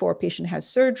imaging before a patient has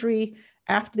surgery,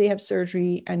 after they have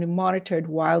surgery, and monitored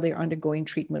while they're undergoing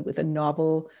treatment with a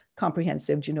novel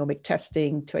comprehensive genomic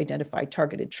testing to identify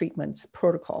targeted treatments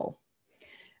protocol.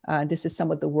 This is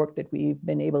some of the work that we've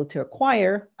been able to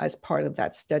acquire as part of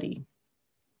that study.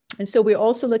 And so we're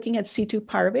also looking at C2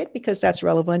 pyruvate because that's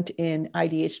relevant in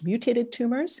IDH mutated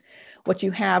tumors. What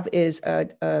you have is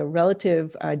a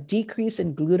relative decrease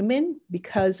in glutamine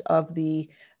because of the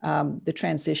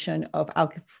transition of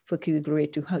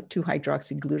alpha-ketoglutarate to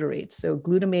 2-hydroxyglutarate. So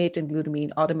glutamate and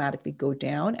glutamine automatically go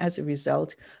down as a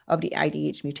result of the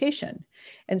IDH mutation.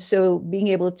 And so being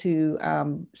able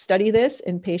to study this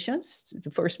in patients,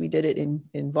 first we did it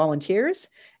in volunteers,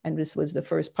 and this was the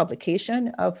first publication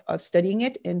of studying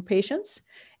it in patients.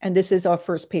 And this is our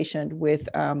first patient with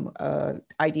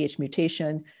IDH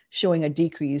mutation showing a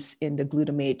decrease in the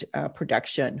glutamate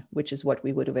production, which is what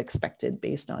we would have expected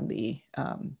based on the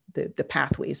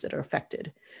pathways that are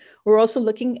affected. We're also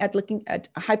looking at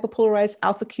hypopolarized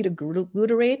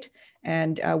alpha-ketoglutarate,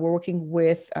 and we're working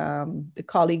with the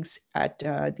colleagues at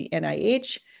the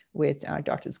NIH with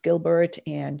Drs. Gilbert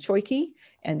and Choiki.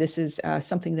 And this is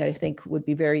something that I think would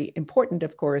be very important,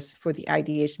 of course, for the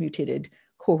IDH mutated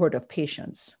cohort of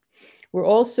patients. We're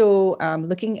also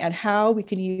looking at how we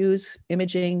can use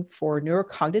imaging for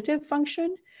neurocognitive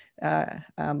function.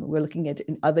 We're looking at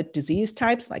in other disease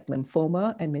types like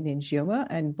lymphoma and meningioma,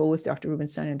 and both Dr.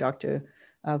 Rubenstein and Dr.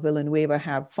 Villanueva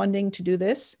have funding to do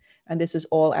this. And this is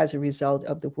all as a result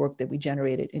of the work that we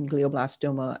generated in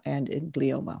glioblastoma and in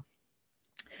glioma.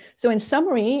 So in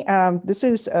summary, this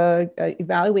is an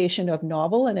evaluation of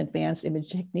novel and advanced image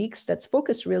techniques that's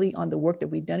focused really on the work that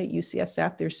we've done at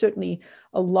UCSF. There's certainly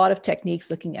a lot of techniques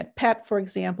looking at PET, for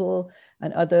example,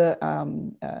 and other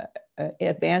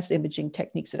advanced imaging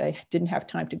techniques that I didn't have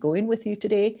time to go in with you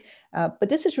today. But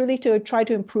this is really to try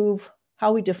to improve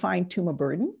how we define tumor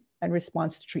burden and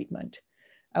response to treatment.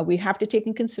 We have to take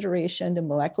in consideration the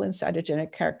molecular and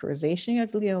cytogenetic characterization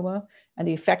of glioma and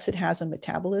the effects it has on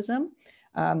metabolism.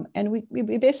 And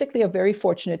we basically are very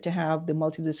fortunate to have the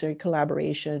multidisciplinary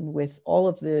collaboration with all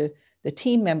of the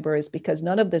team members, because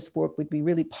none of this work would be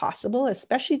really possible,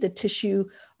 especially the tissue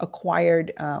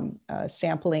acquired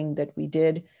sampling that we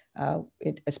did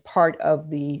as part of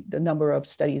the number of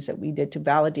studies that we did to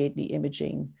validate the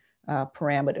imaging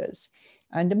parameters.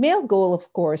 And the main goal,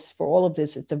 of course, for all of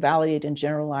this is to validate and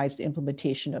generalize the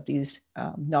implementation of these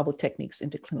novel techniques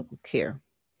into clinical care.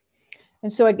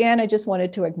 And so again, I just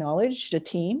wanted to acknowledge the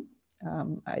team.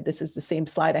 This is the same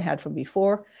slide I had from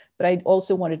before, but I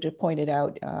also wanted to point it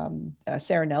out.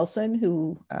 Sarah Nelson,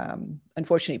 who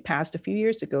unfortunately passed a few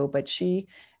years ago, but she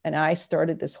and I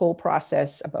started this whole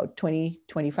process about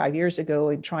 25 years ago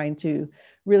in trying to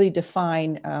really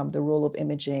define the role of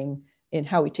imaging in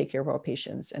how we take care of our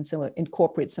patients and so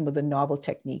incorporate some of the novel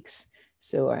techniques.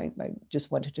 So I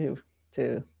just wanted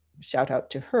to shout out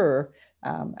to her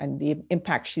and the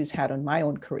impact she's had on my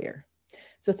own career.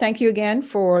 So thank you again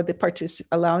for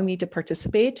allowing me to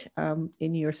participate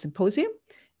in your symposium,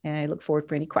 and I look forward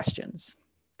for any questions.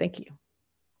 Thank you.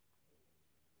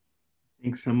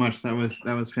 Thanks so much. That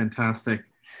was fantastic.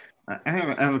 I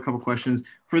have a couple questions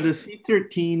for the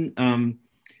C13.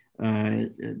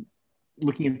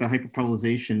 Looking at the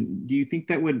hyperpolarization, do you think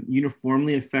that would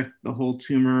uniformly affect the whole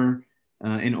tumor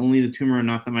and only the tumor and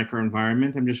not the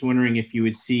microenvironment? I'm just wondering if you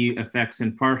would see effects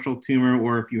in partial tumor,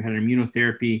 or if you had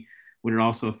immunotherapy, would it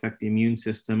also affect the immune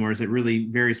system, or is it really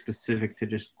very specific to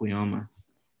just glioma?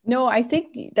 No, I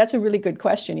think that's a really good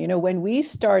question. You know, when we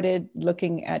started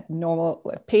looking at normal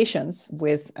patients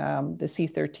with the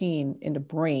C13 in the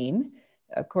brain,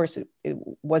 of course, it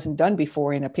wasn't done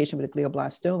before in a patient with a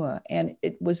glioblastoma. And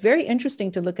it was very interesting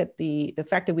to look at the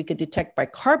fact that we could detect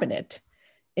bicarbonate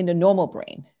in the normal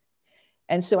brain.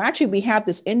 And so actually we have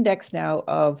this index now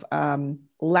of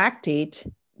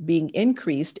lactate being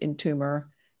increased in tumor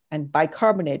and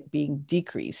bicarbonate being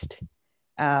decreased.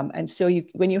 And so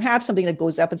when you have something that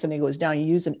goes up and something that goes down, you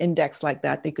use an index like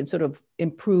that, they can sort of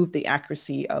improve the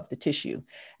accuracy of the tissue.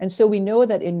 And so we know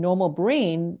that in normal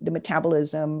brain, the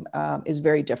metabolism is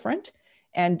very different.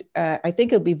 And I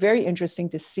think it'll be very interesting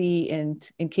to see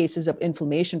in cases of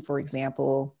inflammation, for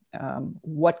example,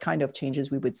 what kind of changes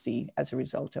we would see as a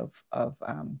result of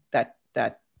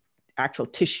that actual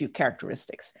tissue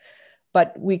characteristics.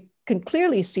 But we can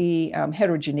clearly see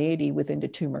heterogeneity within the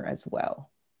tumor as well.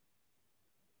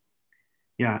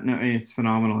 Yeah, no, it's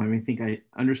phenomenal. I mean, I think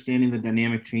understanding the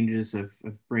dynamic changes of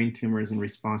brain tumors in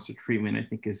response to treatment, I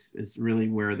think is really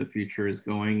where the future is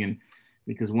going. And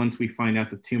because once we find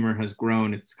out the tumor has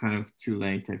grown, it's kind of too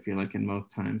late, I feel like, in most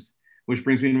times. Which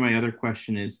brings me to my other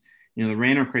question is, you know, the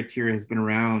Rano criteria has been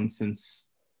around since,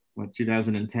 what,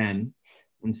 2010,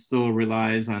 and still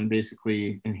relies on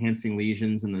basically enhancing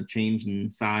lesions and the change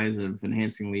in size of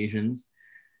enhancing lesions.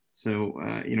 So,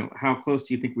 you know, how close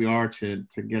do you think we are to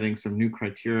getting some new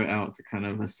criteria out to kind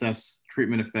of assess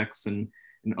treatment effects and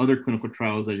other clinical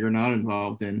trials that you're not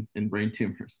involved in brain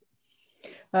tumors?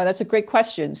 That's a great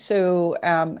question. So,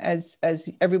 as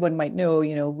everyone might know,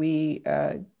 you know,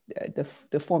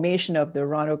 the formation of the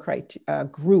Rano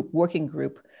working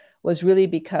group was really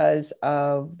because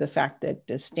of the fact that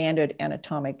the standard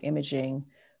anatomic imaging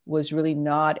was really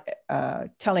not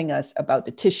telling us about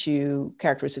the tissue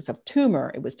characteristics of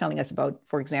tumor. It was telling us about,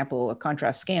 for example, a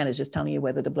contrast scan is just telling you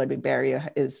whether the blood-brain barrier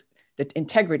is the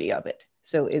integrity of it.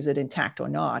 So is it intact or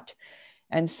not?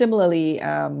 And similarly,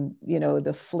 you know,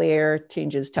 the flare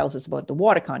changes tells us about the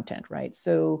water content, right?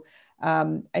 So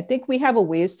I think we have a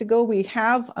ways to go. We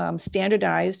have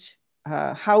standardized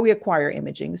how we acquire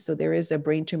imaging. So there is a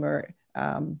brain tumor,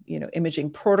 you know,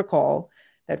 imaging protocol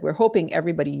that we're hoping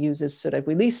everybody uses so that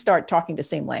we at least start talking the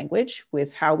same language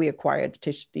with how we acquired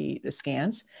the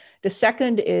scans. The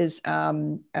second is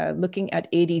looking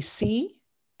at ADC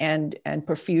and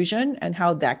perfusion and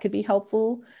how that could be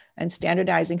helpful, and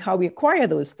standardizing how we acquire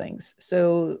those things.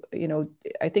 So,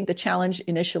 I think the challenge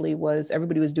initially was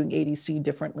everybody was doing ADC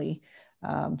differently,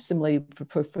 similarly for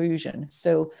perfusion.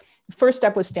 So the first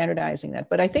step was standardizing that.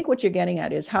 But I think what you're getting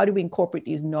at is how do we incorporate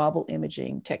these novel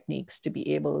imaging techniques to be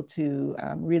able to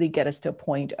really get us to a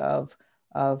point of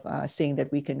seeing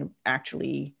that we can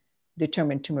actually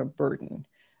determine tumor burden.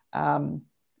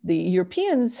 The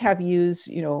Europeans have used,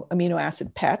 amino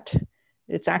acid PET.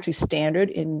 It's actually standard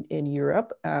in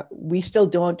Europe. We still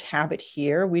don't have it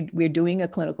here. We're doing a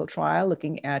clinical trial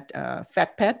looking at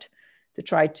FET PET to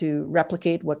try to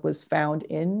replicate what was found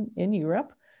in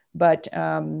Europe. But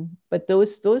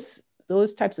those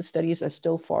types of studies are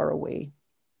still far away.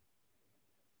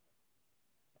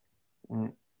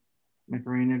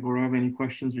 Macarena, Gaurav, any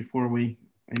questions before I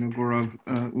know Gaurav,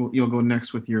 you'll go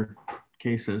next with your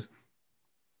cases.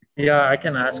 Yeah, I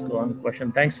can ask one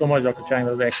question. Thanks so much, Dr. Chang.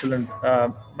 That was excellent.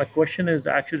 My question is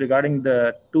actually regarding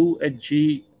the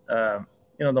 2HG,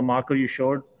 the marker you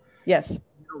showed. Yes.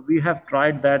 We have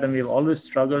tried that, and we've always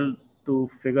struggled to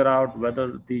figure out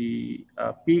whether the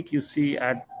peak you see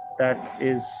at that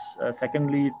is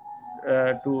secondly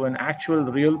to an actual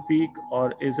real peak,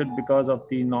 or is it because of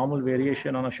the normal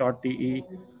variation on a short TE,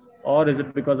 or is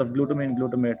it because of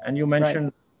glutamate? And you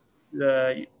mentioned,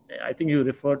 right. I think you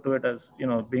referred to it as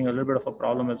being a little bit of a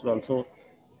problem as well. So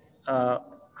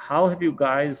how have you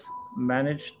guys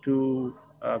managed to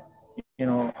have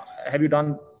you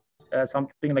done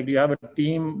something like, do you have a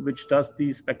team which does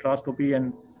the spectroscopy,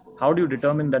 and how do you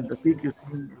determine that the peak you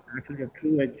see is actually a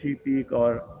true HG peak,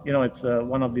 or it's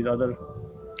one of these other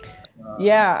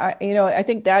yeah, I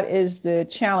think that is the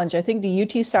challenge. I think the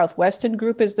UT Southwestern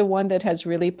group is the one that has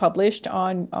really published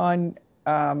on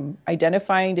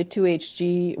identifying the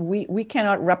 2HG. We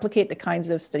cannot replicate the kinds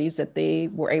of studies that they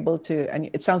were able to, and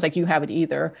it sounds like you have it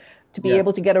either, to be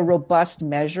able to get a robust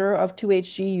measure of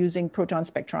 2HG using proton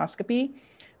spectroscopy.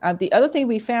 The other thing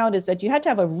we found is that you had to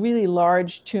have a really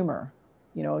large tumor,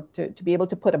 to be able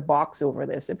to put a box over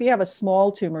this. If you have a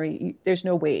small tumor, there's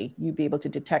no way you'd be able to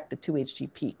detect the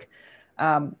 2HG peak.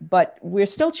 But we're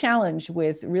still challenged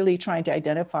with really trying to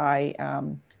identify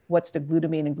what's the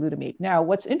glutamate and glutamate. Now,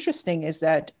 what's interesting is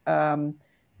that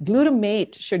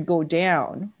glutamate should go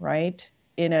down, right,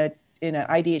 in an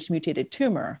IDH mutated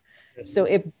tumor. So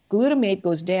if glutamate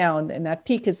goes down and that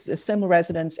peak is a similar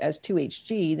residence as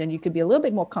 2HG, then you could be a little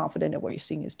bit more confident that what you're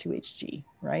seeing is 2HG,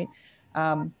 right?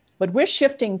 But we're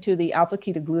shifting to the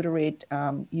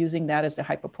alpha-ketoglutarate, using that as the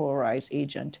hyperpolarized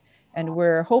agent. And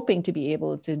we're hoping to be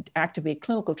able to activate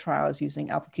clinical trials using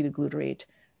alpha-ketoglutarate,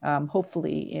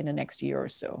 hopefully in the next year or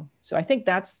so. So I think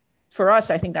for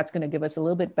us, I think that's going to give us a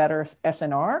little bit better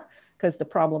SNR, because the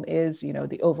problem is,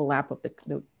 the overlap of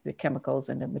the chemicals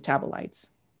and the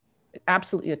metabolites.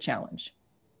 Absolutely a challenge.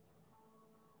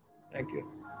 Thank you.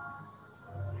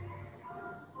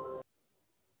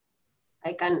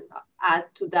 I can add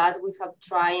to that. We have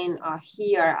tried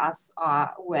here as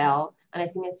well. And I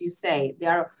think, as you say,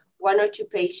 there are 1 or 2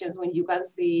 patients when you can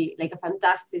see like a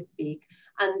fantastic peak.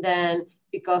 And then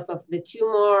because of the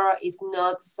tumor is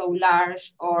not so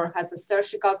large or has a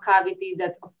surgical cavity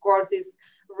that of course is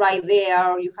right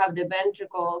there, or you have the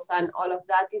ventricles and all of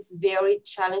that, is very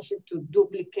challenging to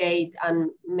duplicate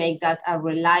and make that a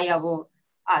reliable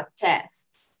test.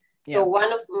 Yeah. So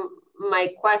one of my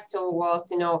question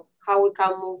was, how we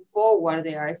can move forward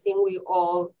there. I think we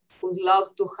all would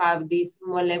love to have this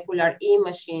molecular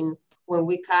imaging when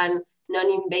we can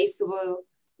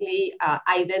non-invasively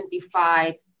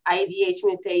identify IDH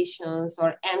mutations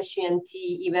or MGMT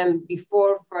even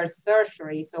before first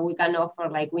surgery. So we can offer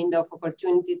like window of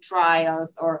opportunity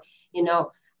trials, or,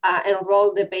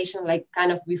 enroll the patient like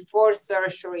kind of before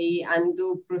surgery and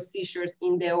do procedures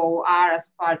in the OR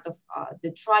as part of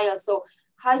the trial. So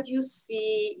how do you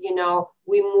see,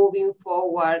 we moving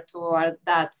forward toward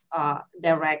that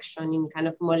direction in kind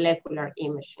of molecular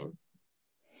imaging?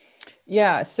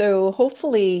 Yeah, so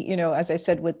hopefully, as I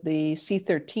said with the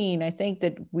C13, I think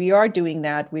that we are doing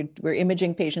that. We're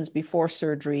imaging patients before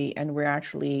surgery, and we're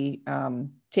actually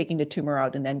taking the tumor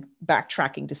out and then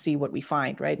backtracking to see what we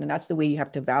find, right? And that's the way you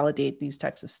have to validate these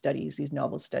types of studies, these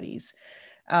novel studies.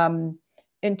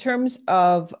 In terms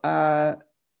of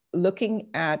looking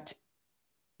at,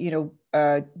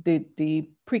 the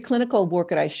preclinical work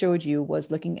that I showed you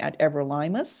was looking at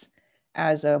everolimus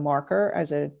as a marker,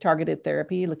 as a targeted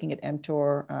therapy, looking at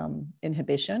mTOR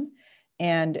inhibition.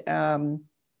 And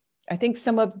I think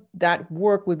some of that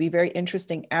work would be very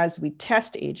interesting as we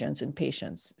test agents in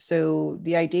patients. So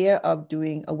the idea of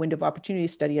doing a window of opportunity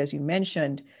study, as you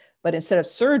mentioned, but instead of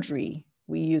surgery,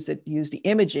 we use the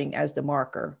imaging as the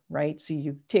marker, right? So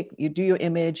you do your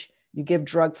image, you give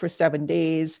drug for 7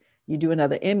 days, you do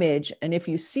another image. And if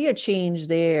you see a change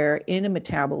there in a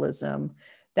metabolism,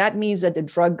 that means that the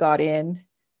drug got in,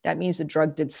 that means the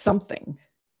drug did something,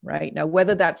 right? Now,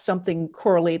 whether that something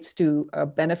correlates to a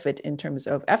benefit in terms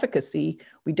of efficacy,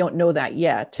 we don't know that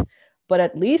yet, but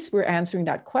at least we're answering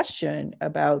that question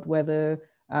about whether,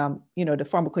 the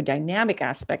pharmacodynamic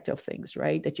aspect of things,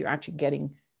 right? That you're actually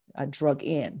getting a drug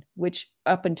in, which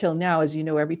up until now, as you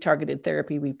know, every targeted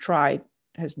therapy we've tried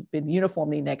has been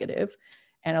uniformly negative.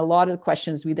 And a lot of the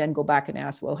questions we then go back and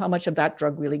ask, well, how much of that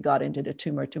drug really got into the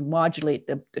tumor to modulate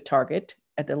the target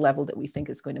at the level that we think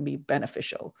is going to be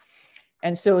beneficial?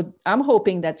 And so I'm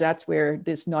hoping that that's where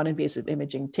this non-invasive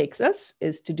imaging takes us,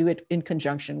 is to do it in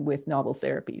conjunction with novel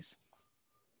therapies.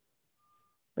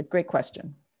 But great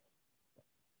question.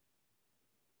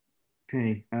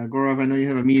 Okay, Gaurav, I know you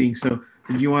have a meeting, so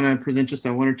did you want to present just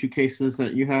one or two cases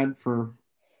that you had for?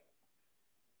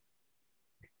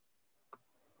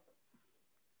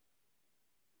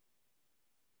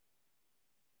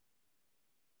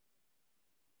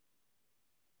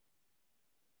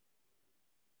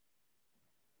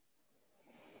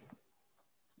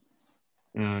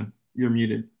 You're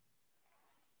muted.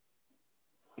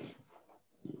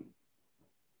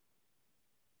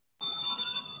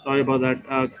 Sorry about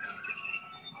that.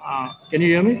 Can you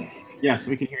hear me? Yes,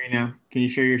 we can hear you now. Can you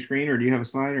share your screen, or do you have a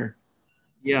slide? Or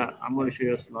Yeah, I'm going to show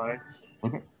you a slide.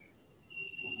 okay.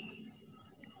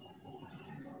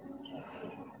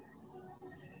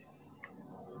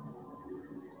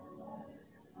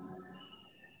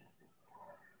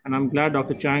 And I'm glad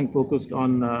Dr. Chang focused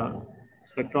on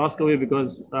spectroscopy,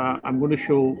 because I'm going to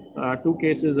show two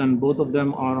cases, and both of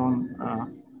them are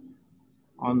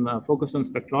on focused on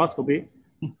spectroscopy.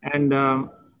 And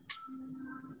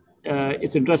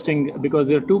it's interesting because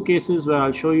there are two cases where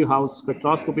I'll show you how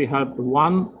spectroscopy helped.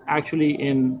 One actually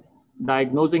in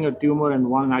diagnosing a tumor, and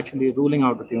one actually ruling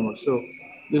out a tumor. So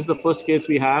this is the first case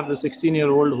we have, the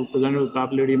 16-year-old who presented with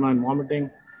papillary edema and vomiting.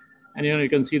 And you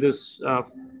can see this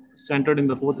centered in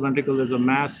the fourth ventricle. There's a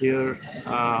mass here.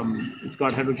 It's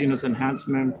got heterogeneous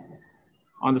enhancement.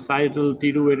 On the sagittal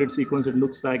T2 weighted sequence, it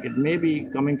looks like it may be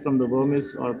coming from the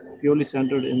vermis or purely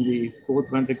centered in the fourth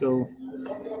ventricle.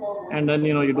 And then,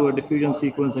 you do a diffusion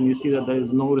sequence and you see that there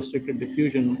is no restricted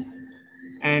diffusion.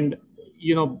 And,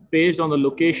 based on the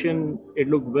location, it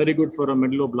looked very good for a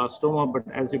medulloblastoma. But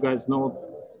as you guys know,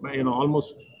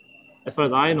 almost as far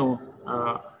as I know,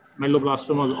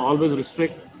 medulloblastomas always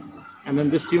restrict. And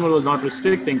then this tumor was not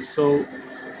restricting. So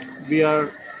we are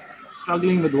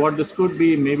struggling with what this could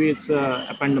be. Maybe it's a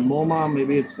ependymoma,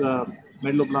 maybe it's a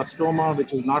medulloblastoma,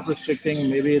 which is not restricting.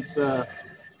 Maybe it's a,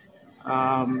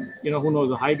 who knows,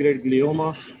 a high-grade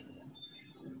glioma.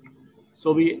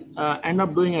 So we end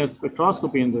up doing a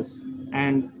spectroscopy in this.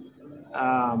 And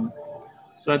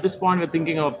so at this point, we're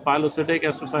thinking of pilocytic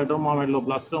astrocytoma,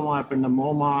 medulloblastoma,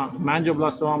 ependymoma,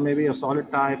 mangoblastoma, maybe a solid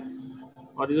type,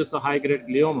 or is this a high-grade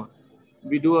glioma?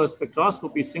 We do a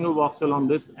spectroscopy, single voxel on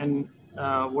this, and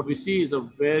what we see is a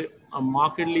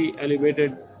markedly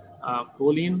elevated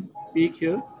choline peak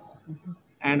here,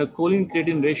 and a choline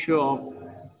creatine ratio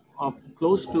of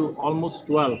close to almost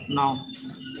 12. Now,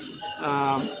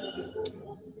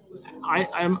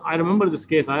 I remember this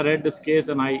case. I read this case,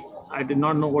 and I did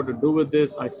not know what to do with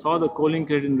this. I saw the choline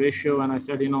creatine ratio, and I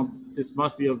said, this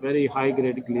must be a very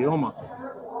high-grade glioma.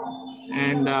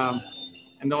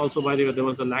 And also, by the way, there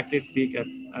was a lactate peak at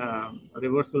a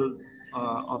reversal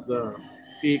of the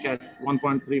peak at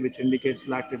 1.3, which indicates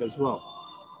lactate as well.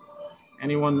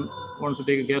 Anyone wants to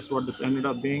take a guess what this ended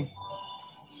up being?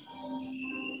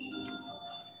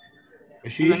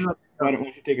 Ashish, why don't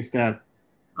you take a stab?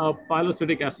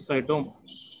 Pilocytic astrocytoma.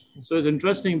 So it's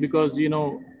interesting because, we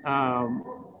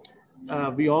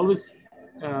always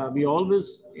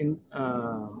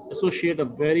associate a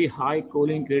very high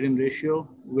choline creatine ratio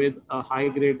with a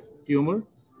high-grade tumor.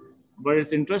 But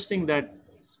it's interesting that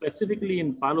specifically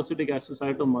in pilocytic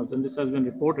astrocytomas, and this has been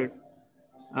reported,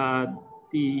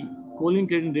 the choline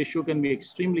creatine ratio can be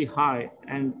extremely high.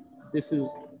 And this is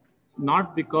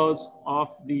not because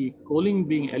of the choline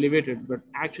being elevated, but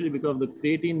actually because of the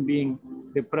creatine being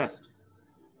depressed.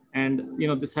 And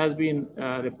this has been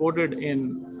reported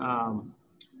in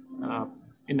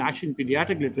actually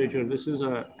pediatric literature. This is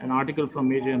an article from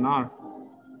AJNR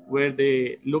where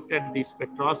they looked at the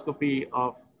spectroscopy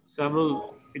of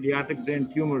several pediatric brain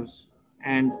tumors,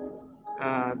 and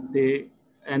they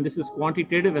and this is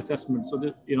quantitative assessment.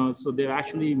 So so they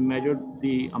actually measured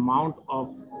the amount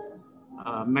of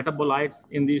metabolites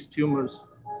in these tumors,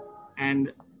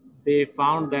 and they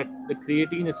found that the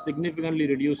creatine is significantly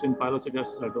reduced in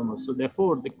pilocytocytomas. So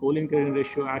therefore, the choline-creatine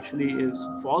ratio actually is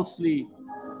falsely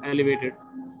elevated.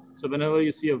 So whenever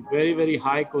you see a very, very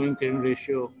high choline-creatine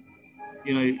ratio,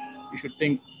 you should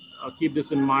think, keep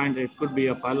this in mind. It could be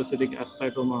a pilocytic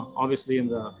astrocytoma, obviously in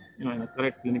the in a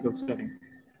correct clinical setting.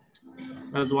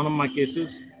 That is one of my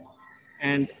cases,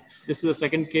 and this is a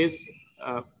second case.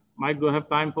 Mike, do I have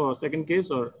time for a second case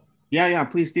or? Yeah,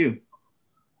 please do.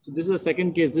 So this is a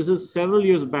second case. This is several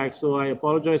years back, so I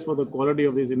apologize for the quality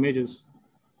of these images.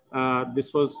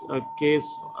 This was a case,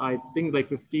 I think like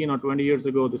 15 or 20 years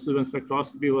ago. This is when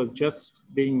spectroscopy was just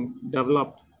being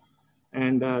developed.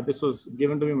 And this was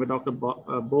given to me by Dr.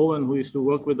 Bowen, who used to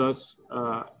work with us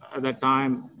at that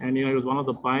time. And, he was one of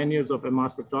the pioneers of MR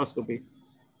spectroscopy.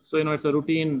 So, it's a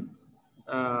routine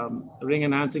ring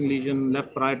enhancing lesion,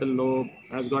 left parietal lobe,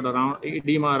 has got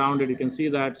edema around it. You can see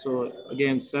that. So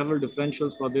again, several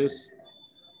differentials for this.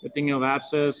 We're thinking of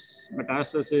abscess,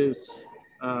 metastasis,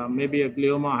 maybe a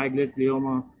glioma, high-grade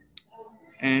glioma.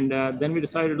 And then we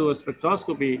decided to do a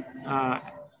spectroscopy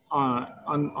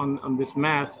on this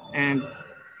mass. And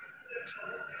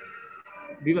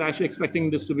we were actually expecting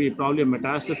this to be probably a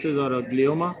metastasis or a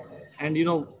glioma. And,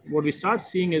 what we start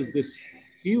seeing is this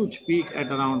huge peak at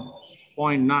around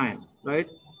 0.9, right?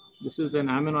 This is an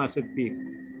amino acid peak,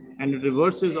 and it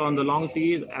reverses on the long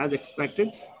T as expected.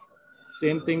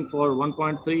 Same thing for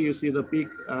 1.3, you see the peak,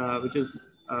 which is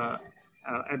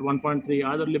at 1.3,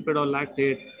 either lipid or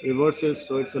lactate, reverses,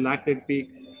 so it's a lactate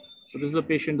peak. So this is a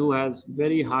patient who has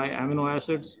very high amino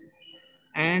acids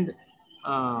and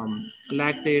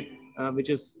lactate, which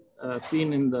is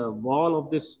seen in the wall of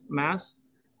this mass.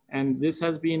 And this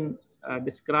has been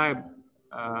described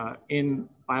in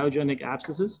pyogenic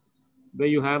abscesses, where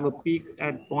you have a peak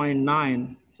at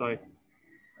 0.9,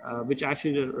 which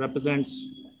actually represents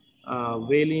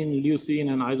valine, leucine,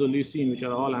 and isoleucine, which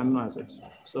are all amino acids.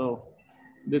 So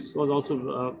this was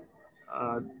also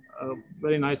a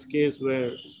very nice case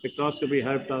where spectroscopy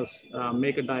helped us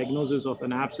make a diagnosis of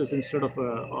an abscess instead of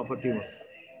a tumor.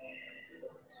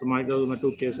 So Mike, those are my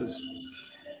two cases.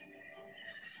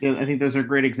 Yeah, I think those are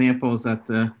great examples that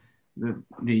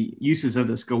the uses of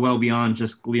this go well beyond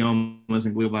just gliomas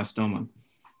and glioblastoma.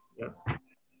 Yeah.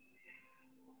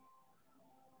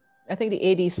 I think the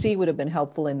ADC would have been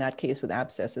helpful in that case with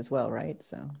abscess as well, right?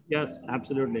 So yes,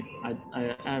 absolutely.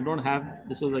 I don't have,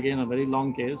 this was again a very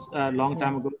long case, long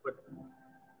time ago, but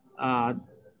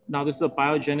now this is a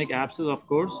pyogenic abscess, of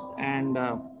course, and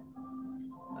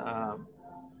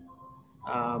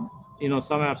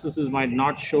some abscesses might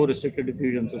not show restricted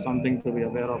diffusion, so something to be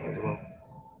aware of as well.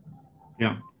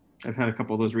 Yeah, I've had a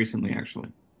couple of those recently, actually.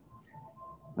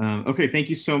 Okay, thank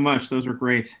you so much. Those were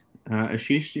great.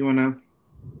 Ashish, do you want to?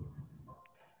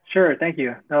 Sure, thank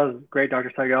you. That was great,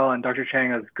 Dr. Saigal, and Dr.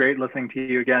 Chang. It was great listening to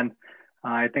you again.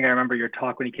 I think I remember your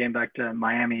talk when you came back to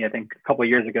Miami, I think a couple of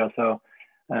years ago. So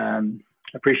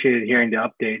appreciated hearing the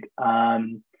update.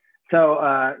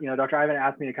 Dr. Ivan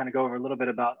asked me to kind of go over a little bit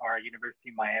about our University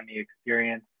of Miami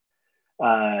experience.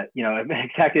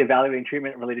 Exactly evaluating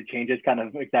treatment-related changes, kind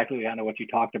of exactly what you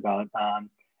talked about.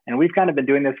 And we've kind of been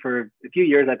doing this for a few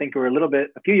years. I think we're a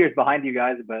few years behind you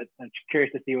guys, but I'm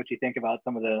curious to see what you think about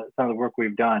some of the work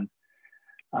we've done.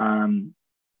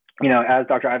 As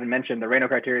Dr. Ivan mentioned, the RANO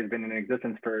criteria has been in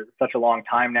existence for such a long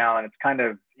time now, and it's kind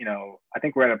of, I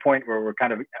think we're at a point where we're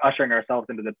kind of ushering ourselves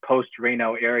into the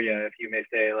post-RANO area, if you may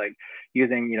say, like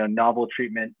using, novel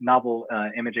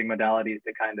imaging modalities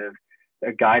to kind of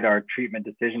guide our treatment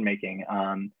decision-making.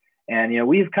 And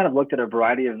we've kind of looked at a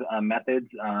variety of methods.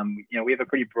 We have a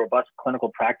pretty robust clinical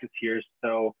practice here.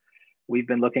 So we've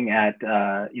been looking at,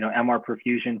 MR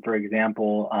perfusion, for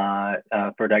example,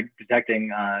 for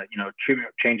detecting,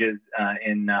 treatment changes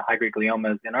in high-grade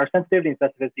gliomas. And our sensitivity and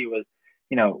specificity was,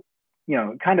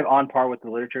 kind of on par with the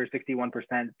literature, 61%,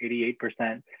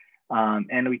 88%.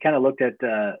 And we kind of looked at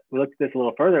this a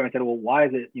little further and said, well, why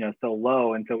is it so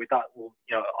low? And so we thought, well,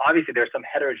 obviously there's some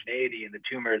heterogeneity in the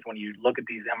tumors when you look at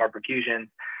these MR perfusions.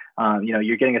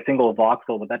 You're getting a single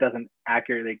voxel, but that doesn't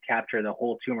accurately capture the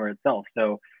whole tumor itself.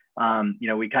 So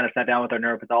we kind of sat down with our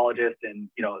neuropathologist and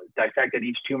dissected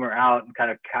each tumor out and kind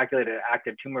of calculated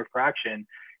active tumor fraction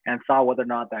and saw whether or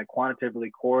not that quantitatively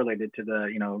correlated to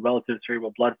the relative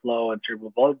cerebral blood flow and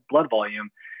cerebral blood volume.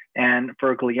 And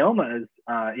for gliomas,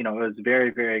 it was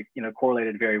very, very,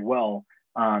 correlated very well.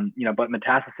 But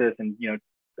metastasis and,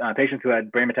 patients who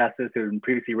had brain metastasis who had been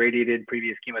previously radiated,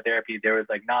 previous chemotherapy, there was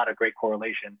like not a great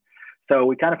correlation. So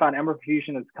we kind of found MR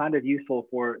perfusion is kind of useful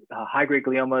for high-grade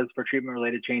gliomas for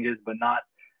treatment-related changes, but not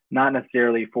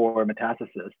necessarily for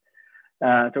metastasis.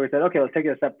 So we said, okay, let's take it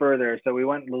a step further. So we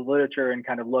went in the literature and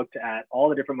kind of looked at all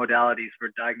the different modalities for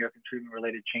diagnosing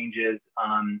treatment-related changes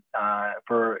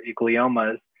for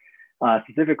gliomas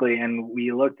specifically. And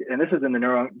we looked, and this is in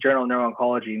the Journal of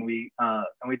Neuro-Oncology, and we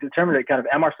determined that kind of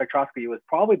MR spectroscopy was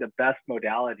probably the best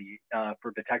modality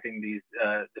for detecting these,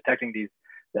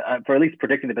 for at least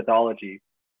predicting the pathology.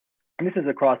 And this is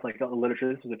across like the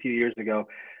literature. This was a few years ago.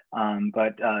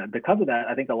 But because of that,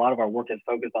 I think a lot of our work has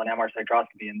focused on MR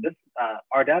spectroscopy. And this,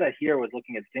 our data here was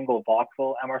looking at single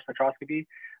voxel MR spectroscopy.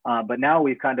 But now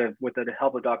we've kind of, with the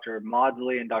help of Dr.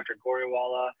 Maudsley and Dr.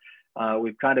 Goriwala,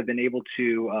 we've kind of been able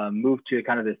to move to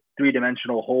kind of this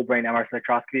three-dimensional whole brain MR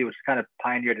spectroscopy, which is kind of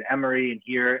pioneered at Emory and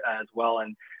here as well.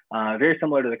 And very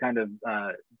similar to the kind of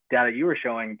data you were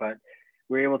showing, but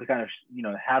we're able to kind of,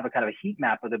 have a kind of a heat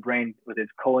map of the brain with its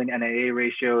choline NAA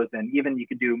ratios, and even you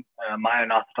could do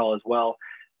myo-inositol as well.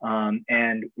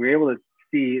 And we're able to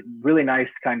see really nice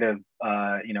kind of,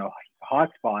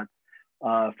 hotspots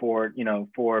for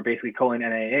basically choline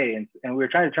NAA. And we were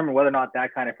trying to determine whether or not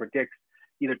that kind of predicts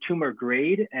either tumor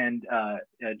grade and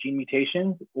gene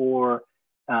mutations, or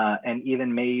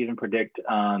and may even predict,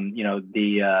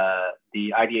 the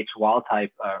IDH wild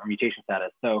type or mutation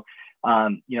status. So,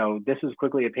 this was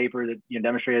quickly a paper that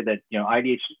demonstrated that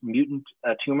IDH mutant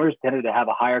tumors tended to have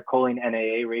a higher choline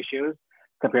NAA ratios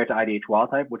compared to IDH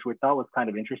wild type, which we thought was kind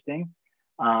of interesting.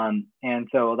 And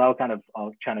so that'll kind of,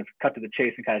 I'll kind of cut to the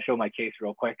chase and kind of show my case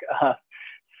real quick.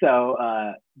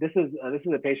 This is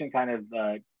a patient kind of,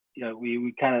 I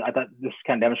thought this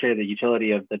kind of demonstrated the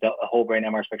utility of the whole brain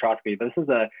MR spectroscopy. But this is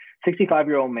a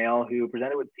 65-year-old male who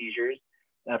presented with seizures.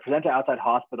 Presented outside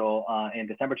hospital in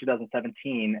December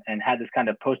 2017 and had this kind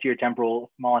of posterior temporal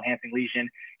small enhancing lesion,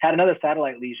 had another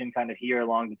satellite lesion kind of here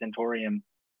along the tentorium.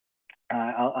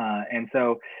 And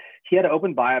so he had an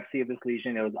open biopsy of this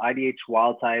lesion. It was IDH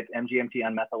wild type, MGMT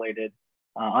unmethylated,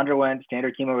 underwent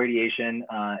standard chemoradiation,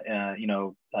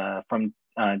 from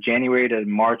January to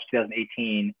March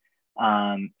 2018.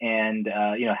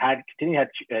 Had continued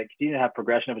to have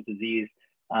progression of his disease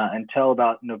until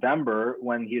about November,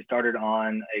 when he started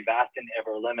on Avastin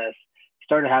everolimus. He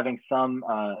started having some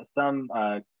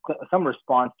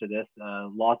response to this.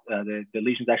 The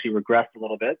lesions actually regressed a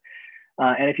little bit.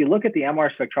 And if you look at the MR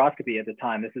spectroscopy at the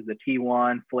time, this is the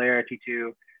T1, FLAIR,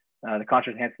 T2, the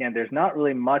contrast enhanced scan. There's not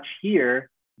really much here,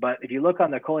 but if you look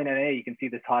on the choline NAA, you can see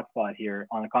this hotspot here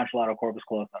on the contralateral corpus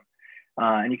callosum.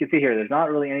 And you can see here, there's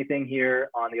not really anything here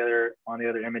on the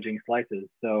other imaging slices.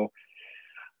 So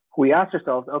we asked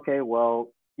ourselves, okay,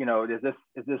 well, is this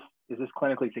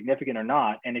clinically significant or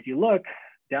not? And if you look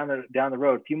down the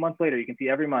road, a few months later, you can see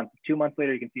every month. 2 months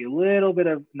later, you can see a little bit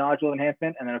of nodule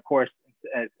enhancement, and then of course,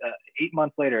 8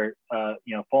 months later,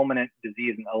 fulminant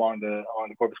disease along the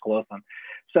corpus callosum.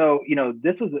 So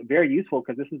this was very useful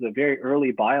because this is a very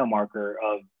early biomarker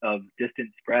of distant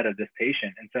spread of this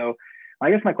patient. And so,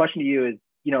 I guess my question to you is,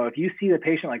 if you see the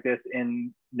patient like this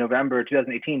in November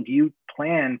 2018, do you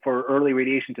plan for early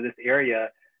radiation to this area,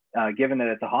 given that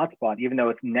it's a hotspot, even though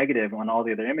it's negative on all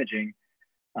the other imaging?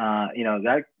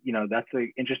 That's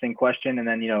an interesting question. And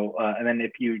then, and then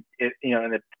in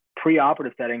the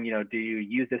preoperative setting, do you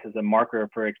use this as a marker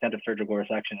for extensive surgical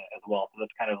resection as well? So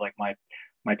that's kind of like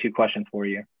my two questions for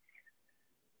you.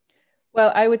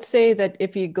 Well, I would say that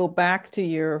if you go back to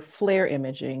your FLAIR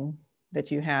imaging that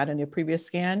you had in your previous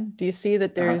scan, do you see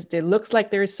that it looks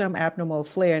like there's some abnormal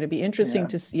FLAIR? And it'd be interesting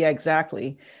to see,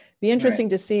 exactly. Be interesting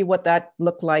to see what that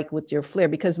looked like with your FLAIR,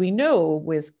 because we know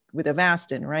with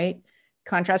Avastin, right?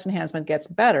 Contrast enhancement gets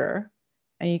better,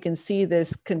 and you can see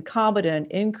this concomitant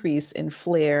increase in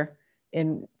FLAIR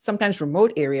in sometimes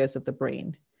remote areas of the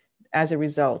brain as a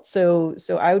result. So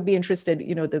I would be interested,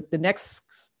 the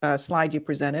next slide you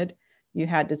presented, you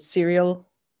had the serial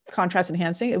contrast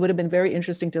enhancing. It would have been very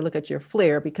interesting to look at your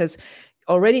FLAIR, because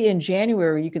already in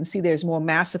January, you can see there's more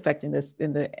mass effect in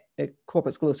the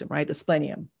corpus callosum, right? The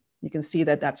splenium. You can see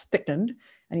that that's thickened,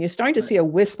 and you're starting to see a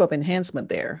wisp of enhancement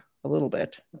there a little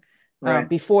bit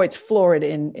before it's florid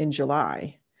in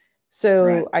July.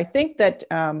 So I think that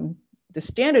the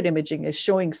standard imaging is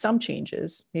showing some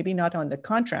changes, maybe not on the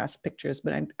contrast pictures,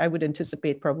 but I would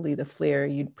anticipate probably the FLAIR,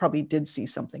 you probably did see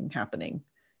something happening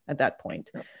at that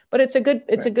point. But it's a good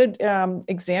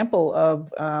example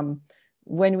of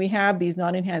when we have these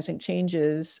non-enhancing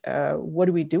changes, what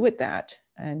do we do with that?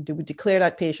 And do we declare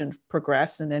that patient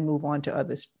progressed and then move on to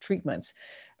other treatments?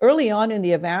 Early on in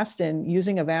the Avastin,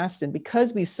 using Avastin,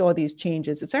 because we saw these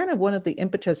changes, it's kind of one of the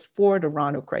impetus for the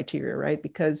Rano criteria, right?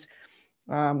 Because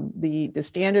the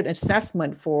standard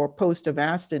assessment for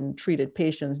post-Avastin treated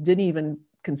patients didn't even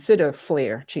consider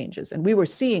flare changes. And we were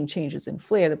seeing changes in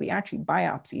flare that we actually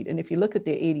biopsied. And if you look at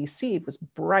the ADC, it was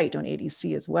bright on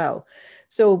ADC as well.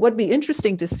 So what'd be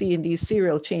interesting to see in these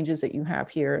serial changes that you have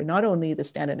here, not only the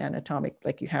standard anatomic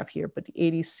like you have here, but the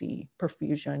ADC,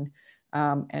 perfusion,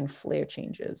 and flare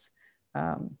changes.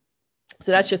 So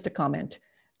that's just a comment.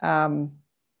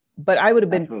 But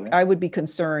I would be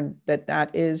concerned that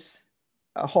that is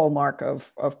a hallmark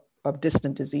of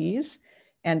distant disease.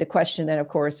 And the question then, of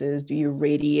course, is, do you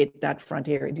radiate that front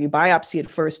area? Do you biopsy it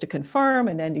first to confirm,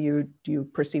 and then do you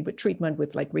proceed with treatment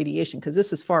with like radiation? Because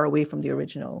this is far away from the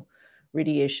original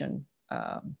radiation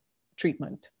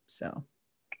treatment. So,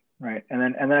 right, and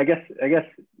then I guess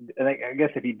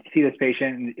if you see this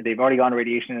patient and they've already gone to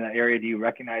radiation in that area, do you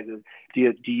recognize this? Do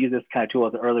you use this kind of tool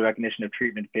as an early recognition of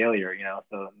treatment failure? You know,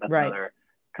 so that's right. Another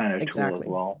kind of tool as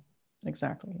well.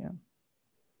 Exactly. Yeah.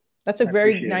 That's a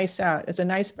very nice, it's a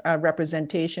nice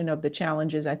representation of the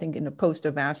challenges, I think, in a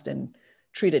post-Avastin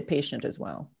treated patient as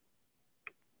well.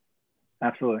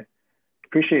 Absolutely.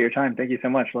 Appreciate your time. Thank you so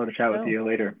much. Love to chat with you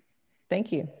later.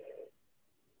 Thank you.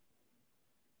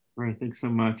 All right, thanks so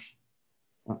much.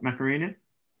 Macarena,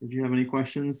 did you have any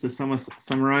questions to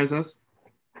summarize us?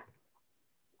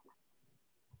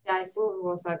 Yeah, I think it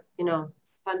was a,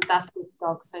 fantastic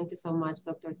talk. Thank you so much,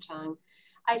 Dr. Chang.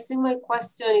 I think my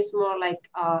question is more like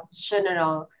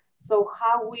general. So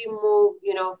how we move,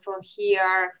 from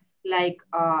here, like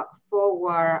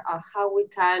forward, how we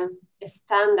can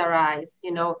standardize,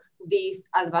 these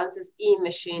advances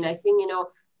imaging. I think,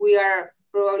 we are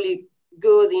probably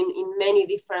good in many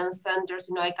different centers.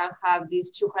 I can have this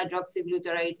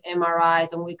 2-hydroxybutyrate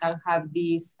MRI, and we can have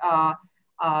this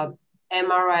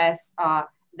MRS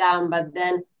done, but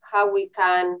then how we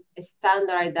can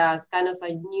standardize as kind of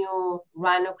a new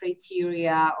RANO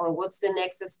criteria, or what's the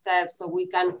next step so we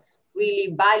can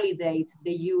really validate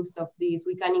the use of this.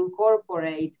 We can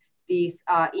incorporate these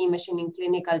imaging in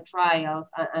clinical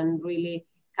trials and really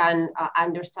can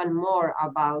understand more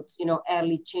about,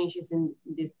 early changes in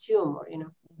this tumor,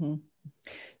 Mm-hmm.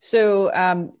 So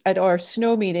at our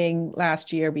SNO meeting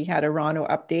last year, we had a RANO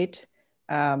update.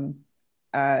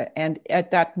 And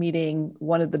at that meeting,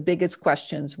 one of the biggest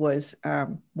questions was,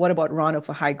 what about RANO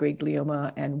for high-grade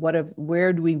glioma, and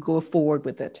where do we go forward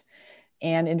with it?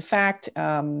 And in fact,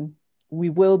 we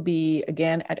will be,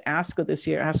 again, at ASCO this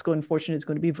year. ASCO, unfortunately, is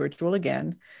going to be virtual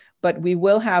again, but we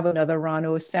will have another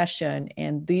RANO session,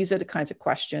 and these are the kinds of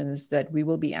questions that we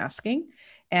will be asking.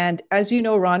 And as you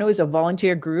know, RANO is a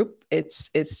volunteer group. It's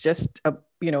just a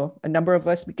number of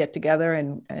us, we get together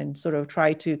and sort of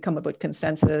try to come up with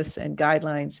consensus and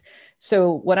guidelines.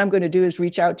 So what I'm going to do is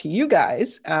reach out to you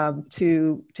guys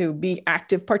to be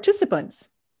active participants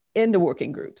in the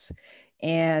working groups.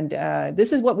 And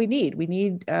this is what we need. We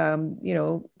need,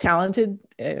 talented,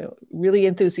 really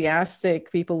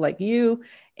enthusiastic people like you.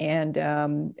 And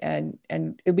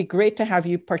it'd be great to have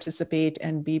you participate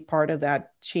and be part of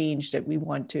that change that we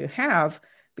want to have,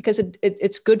 because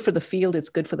it's good for the field, it's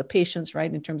good for the patients,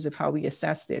 right, in terms of how we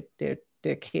assess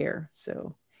their care.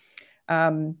 So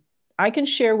I can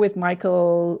share with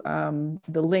Michael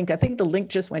the link. I think the link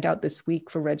just went out this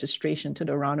week for registration to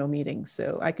the RANO meeting.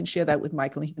 So I can share that with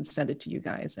Michael, and he can send it to you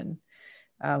guys. And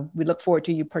we look forward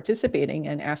to you participating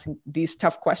and asking these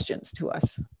tough questions to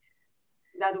us.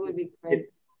 That would be great.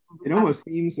 It almost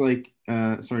seems like,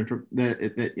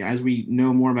 that as we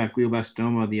know more about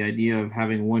glioblastoma, the idea of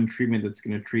having one treatment that's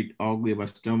going to treat all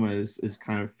glioblastoma is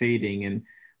kind of fading. And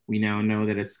we now know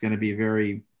that it's going to be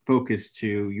very focused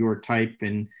to your type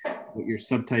and what your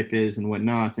subtype is and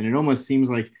whatnot. And it almost seems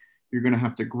like you're going to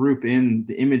have to group in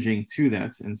the imaging to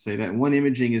that and say that one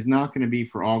imaging is not going to be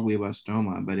for all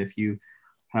glioblastoma. But if you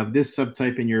have this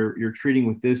subtype and you're treating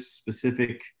with this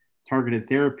specific targeted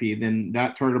therapy, then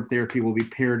that targeted therapy will be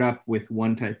paired up with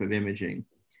one type of imaging.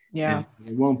 Yeah. And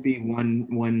it won't be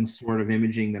one sort of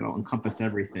imaging that'll encompass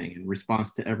everything in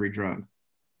response to every drug.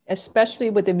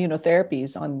 Especially with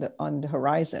immunotherapies on the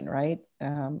horizon, right?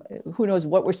 Who knows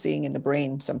what we're seeing in the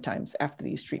brain sometimes after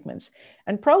these treatments,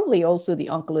 and probably also the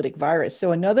oncolytic virus.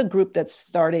 So another group that's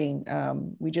starting,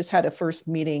 we just had a first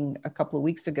meeting a couple of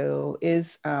weeks ago,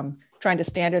 is trying to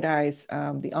standardize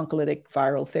the oncolytic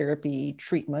viral therapy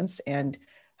treatments and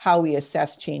how we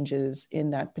assess changes in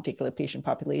that particular patient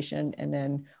population, and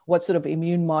then what sort of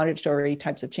immune monitoring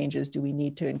types of changes do we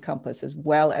need to encompass, as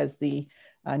well as the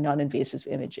non-invasive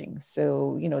imaging.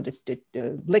 So,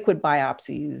 the liquid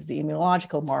biopsies, the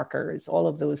immunological markers, all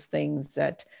of those things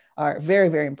that are very,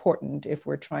 very important if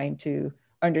we're trying to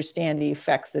understand the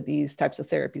effects that these types of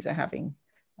therapies are having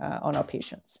on our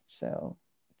patients. So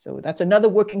that's another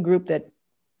working group that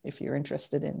if you're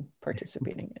interested in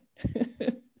participating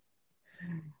in.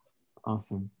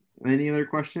 Awesome. Any other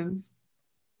questions?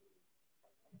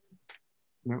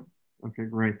 No? Okay,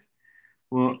 great.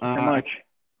 Well, Thank you so much.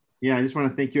 Yeah, I just want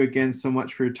to thank you again so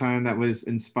much for your time. That was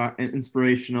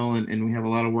inspirational, and we have a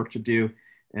lot of work to do,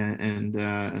 and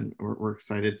we're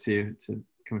excited to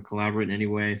kind of collaborate in any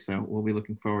way. So we'll be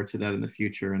looking forward to that in the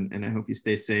future, and I hope you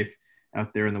stay safe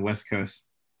out there in the West Coast.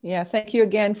 Yeah, thank you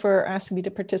again for asking me to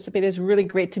participate. It's really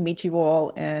great to meet you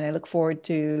all, and I look forward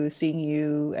to seeing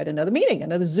you at another meeting,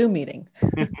 another Zoom meeting,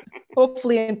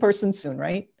 hopefully in person soon,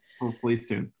 right? Hopefully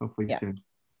soon. Hopefully soon.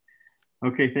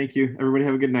 Okay, thank you. Everybody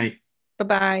have a good night.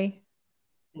 Bye-bye.